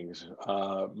human beings,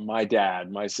 my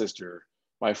dad, my sister,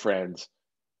 my friends,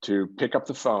 to pick up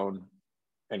the phone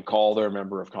and call their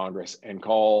member of Congress and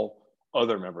call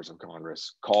other members of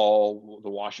Congress, call the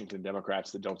Washington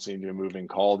Democrats that don't seem to be moving,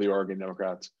 call the Oregon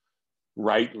Democrats,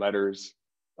 write letters,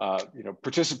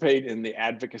 participate in the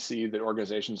advocacy that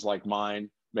organizations like mine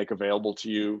make available to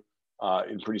you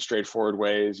in pretty straightforward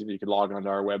ways. You can log onto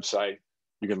our website.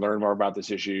 You can learn more about this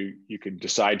issue. You can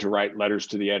decide to write letters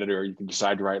to the editor. You can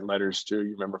decide to write letters to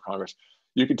your member of Congress.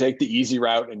 You can take the easy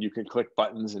route and you can click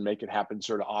buttons and make it happen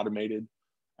sort of automated.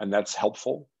 And that's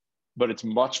helpful, but it's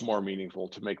much more meaningful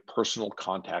to make personal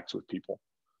contacts with people.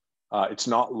 It's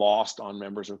not lost on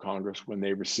members of Congress when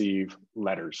they receive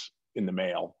letters in the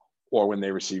mail or when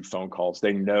they receive phone calls.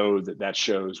 They know that that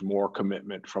shows more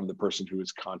commitment from the person who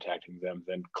is contacting them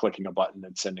than clicking a button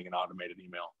and sending an automated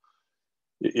email.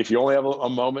 If you only have a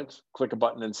moment, click a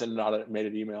button and send an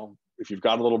automated email. If you've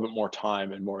got a little bit more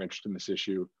time and more interest in this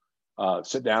issue,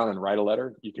 sit down and write a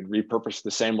letter. You can repurpose the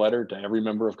same letter to every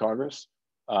member of Congress,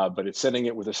 but it's sending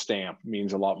it with a stamp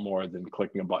means a lot more than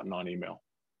clicking a button on email.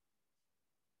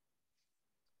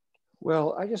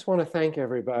 Well, I just want to thank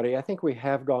everybody. I think we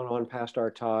have gone on past our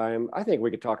time. I think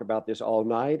we could talk about this all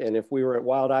night. And if we were at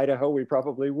Wild Idaho, we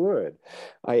probably would.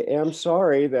 I am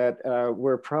sorry that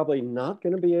we're probably not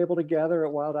going to be able to gather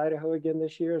at Wild Idaho again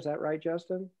this year. Is that right,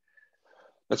 Justin?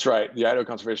 That's right. The Idaho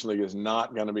Conservation League is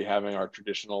not going to be having our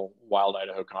traditional Wild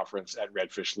Idaho conference at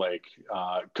Redfish Lake.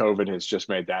 COVID has just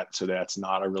made that so that's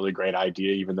not a really great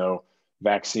idea, even though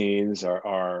vaccines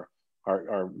are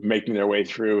making their way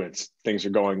through. Things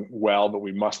are going well, but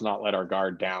we must not let our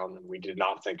guard down. And we did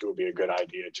not think it would be a good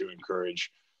idea to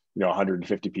encourage,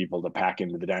 150 people to pack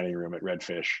into the dining room at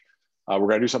Redfish. We're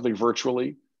going to do something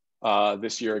virtually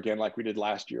this year again, like we did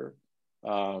last year.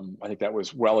 I think that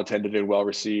was well attended and well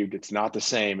received. It's not the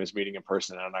same as meeting in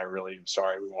person, and I really am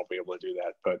sorry we won't be able to do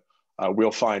that. But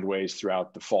we'll find ways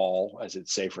throughout the fall as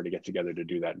it's safer to get together to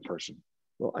do that in person.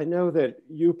 Well, I know that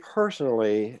you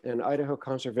personally and Idaho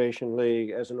Conservation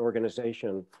League as an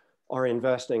organization are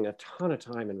investing a ton of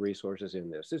time and resources in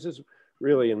this. This is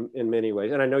really in many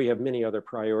ways, and I know you have many other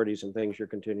priorities and things you're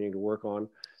continuing to work on.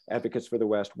 Advocates for the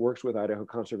West works with Idaho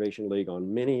Conservation League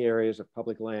on many areas of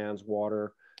public lands,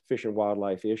 water, fish and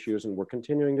wildlife issues, and we're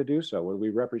continuing to do so when we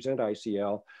represent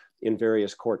ICL in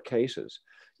various court cases.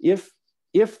 If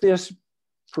this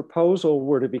proposal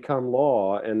were to become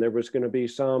law and there was going to be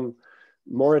some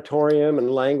moratorium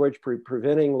and language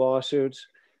preventing lawsuits,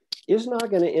 is not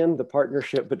going to end the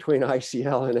partnership between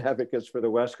ICL and Advocates for the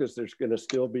West, because there's going to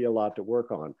still be a lot to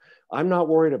work on. I'm not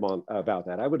worried about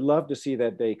that. I would love to see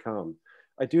that day come.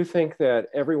 I do think that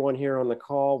everyone here on the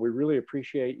call, we really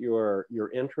appreciate your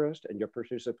interest and your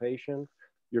participation,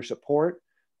 your support.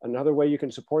 Another way you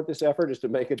can support this effort is to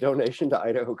make a donation to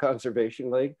Idaho Conservation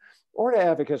League or to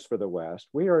Advocates for the West.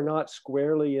 We are not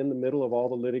squarely in the middle of all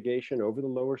the litigation over the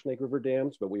lower Snake River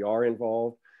dams, but we are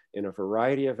involved in a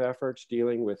variety of efforts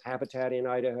dealing with habitat in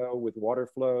Idaho, with water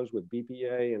flows, with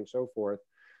BPA and so forth.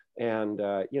 And,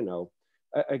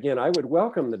 again, I would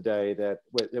welcome the day that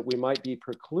we might be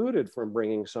precluded from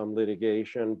bringing some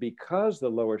litigation because the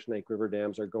lower Snake River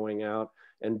dams are going out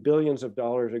and billions of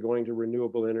dollars are going to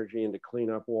renewable energy and to clean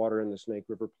up water in the Snake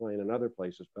River Plain and other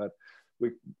places. But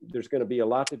there's going to be a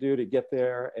lot to do to get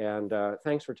there. And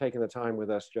thanks for taking the time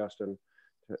with us, Justin,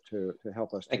 to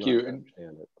help us. Thank you.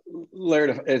 Understand it.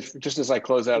 Laird, just as I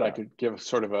close out, I could give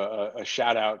sort of a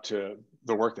shout out to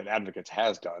the work that Advocates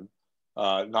has done.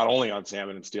 Not only on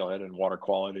salmon and steelhead and water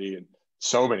quality and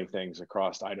so many things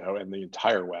across Idaho and the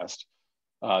entire West.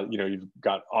 You've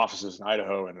got offices in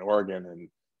Idaho and in Oregon, and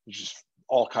just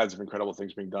all kinds of incredible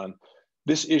things being done.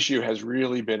 This issue has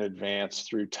really been advanced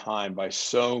through time by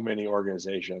so many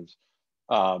organizations.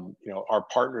 Our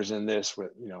partners in this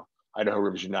with, Idaho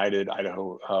Rivers United,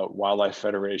 Idaho Wildlife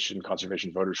Federation,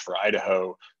 Conservation Voters for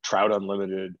Idaho, Trout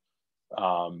Unlimited,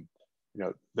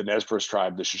 the Nez Perce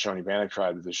tribe, the Shoshone-Bannock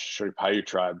tribe, the Shoshone-Paiute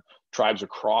tribe, tribes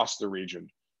across the region.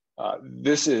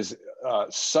 This is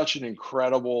such an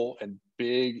incredible and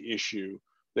big issue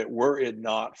that were it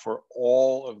not for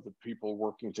all of the people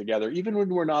working together, even when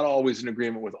we're not always in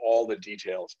agreement with all the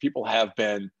details, people have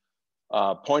been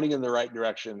pointing in the right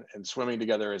direction and swimming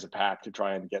together as a pack to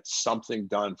try and get something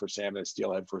done for salmon and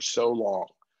steelhead for so long.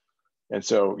 And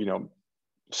so,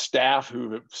 staff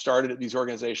who have started at these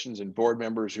organizations and board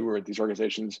members who are at these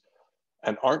organizations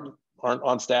and aren't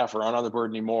on staff or aren't on the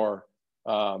board anymore,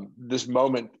 this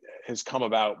moment has come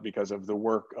about because of the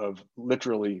work of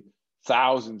literally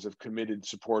thousands of committed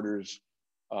supporters,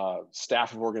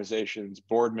 staff of organizations,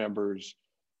 board members,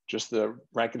 just the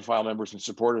rank and file members and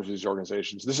supporters of these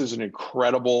organizations. This is an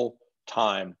incredible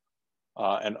time,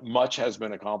 and much has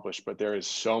been accomplished, but there is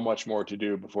so much more to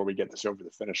do before we get this over the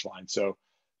finish line. So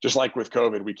just like with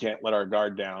COVID, we can't let our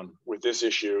guard down with this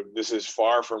issue. This is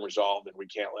far from resolved, and we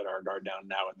can't let our guard down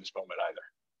now in this moment either.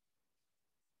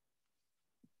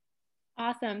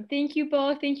 Awesome. Thank you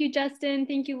both. Thank you, Justin.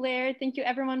 Thank you, Laird. Thank you,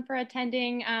 everyone, for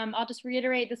attending. I'll just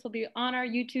reiterate, this will be on our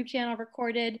YouTube channel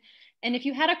recorded. And if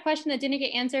you had a question that didn't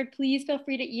get answered, please feel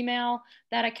free to email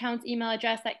that account's email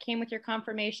address that came with your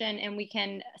confirmation, and we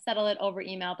can settle it over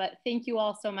email. But thank you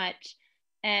all so much.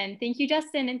 And thank you,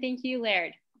 Justin, and thank you,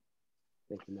 Laird.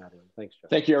 Thank you, Madeline. Thanks, Justin.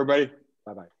 Thank you, everybody.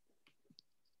 Bye-bye.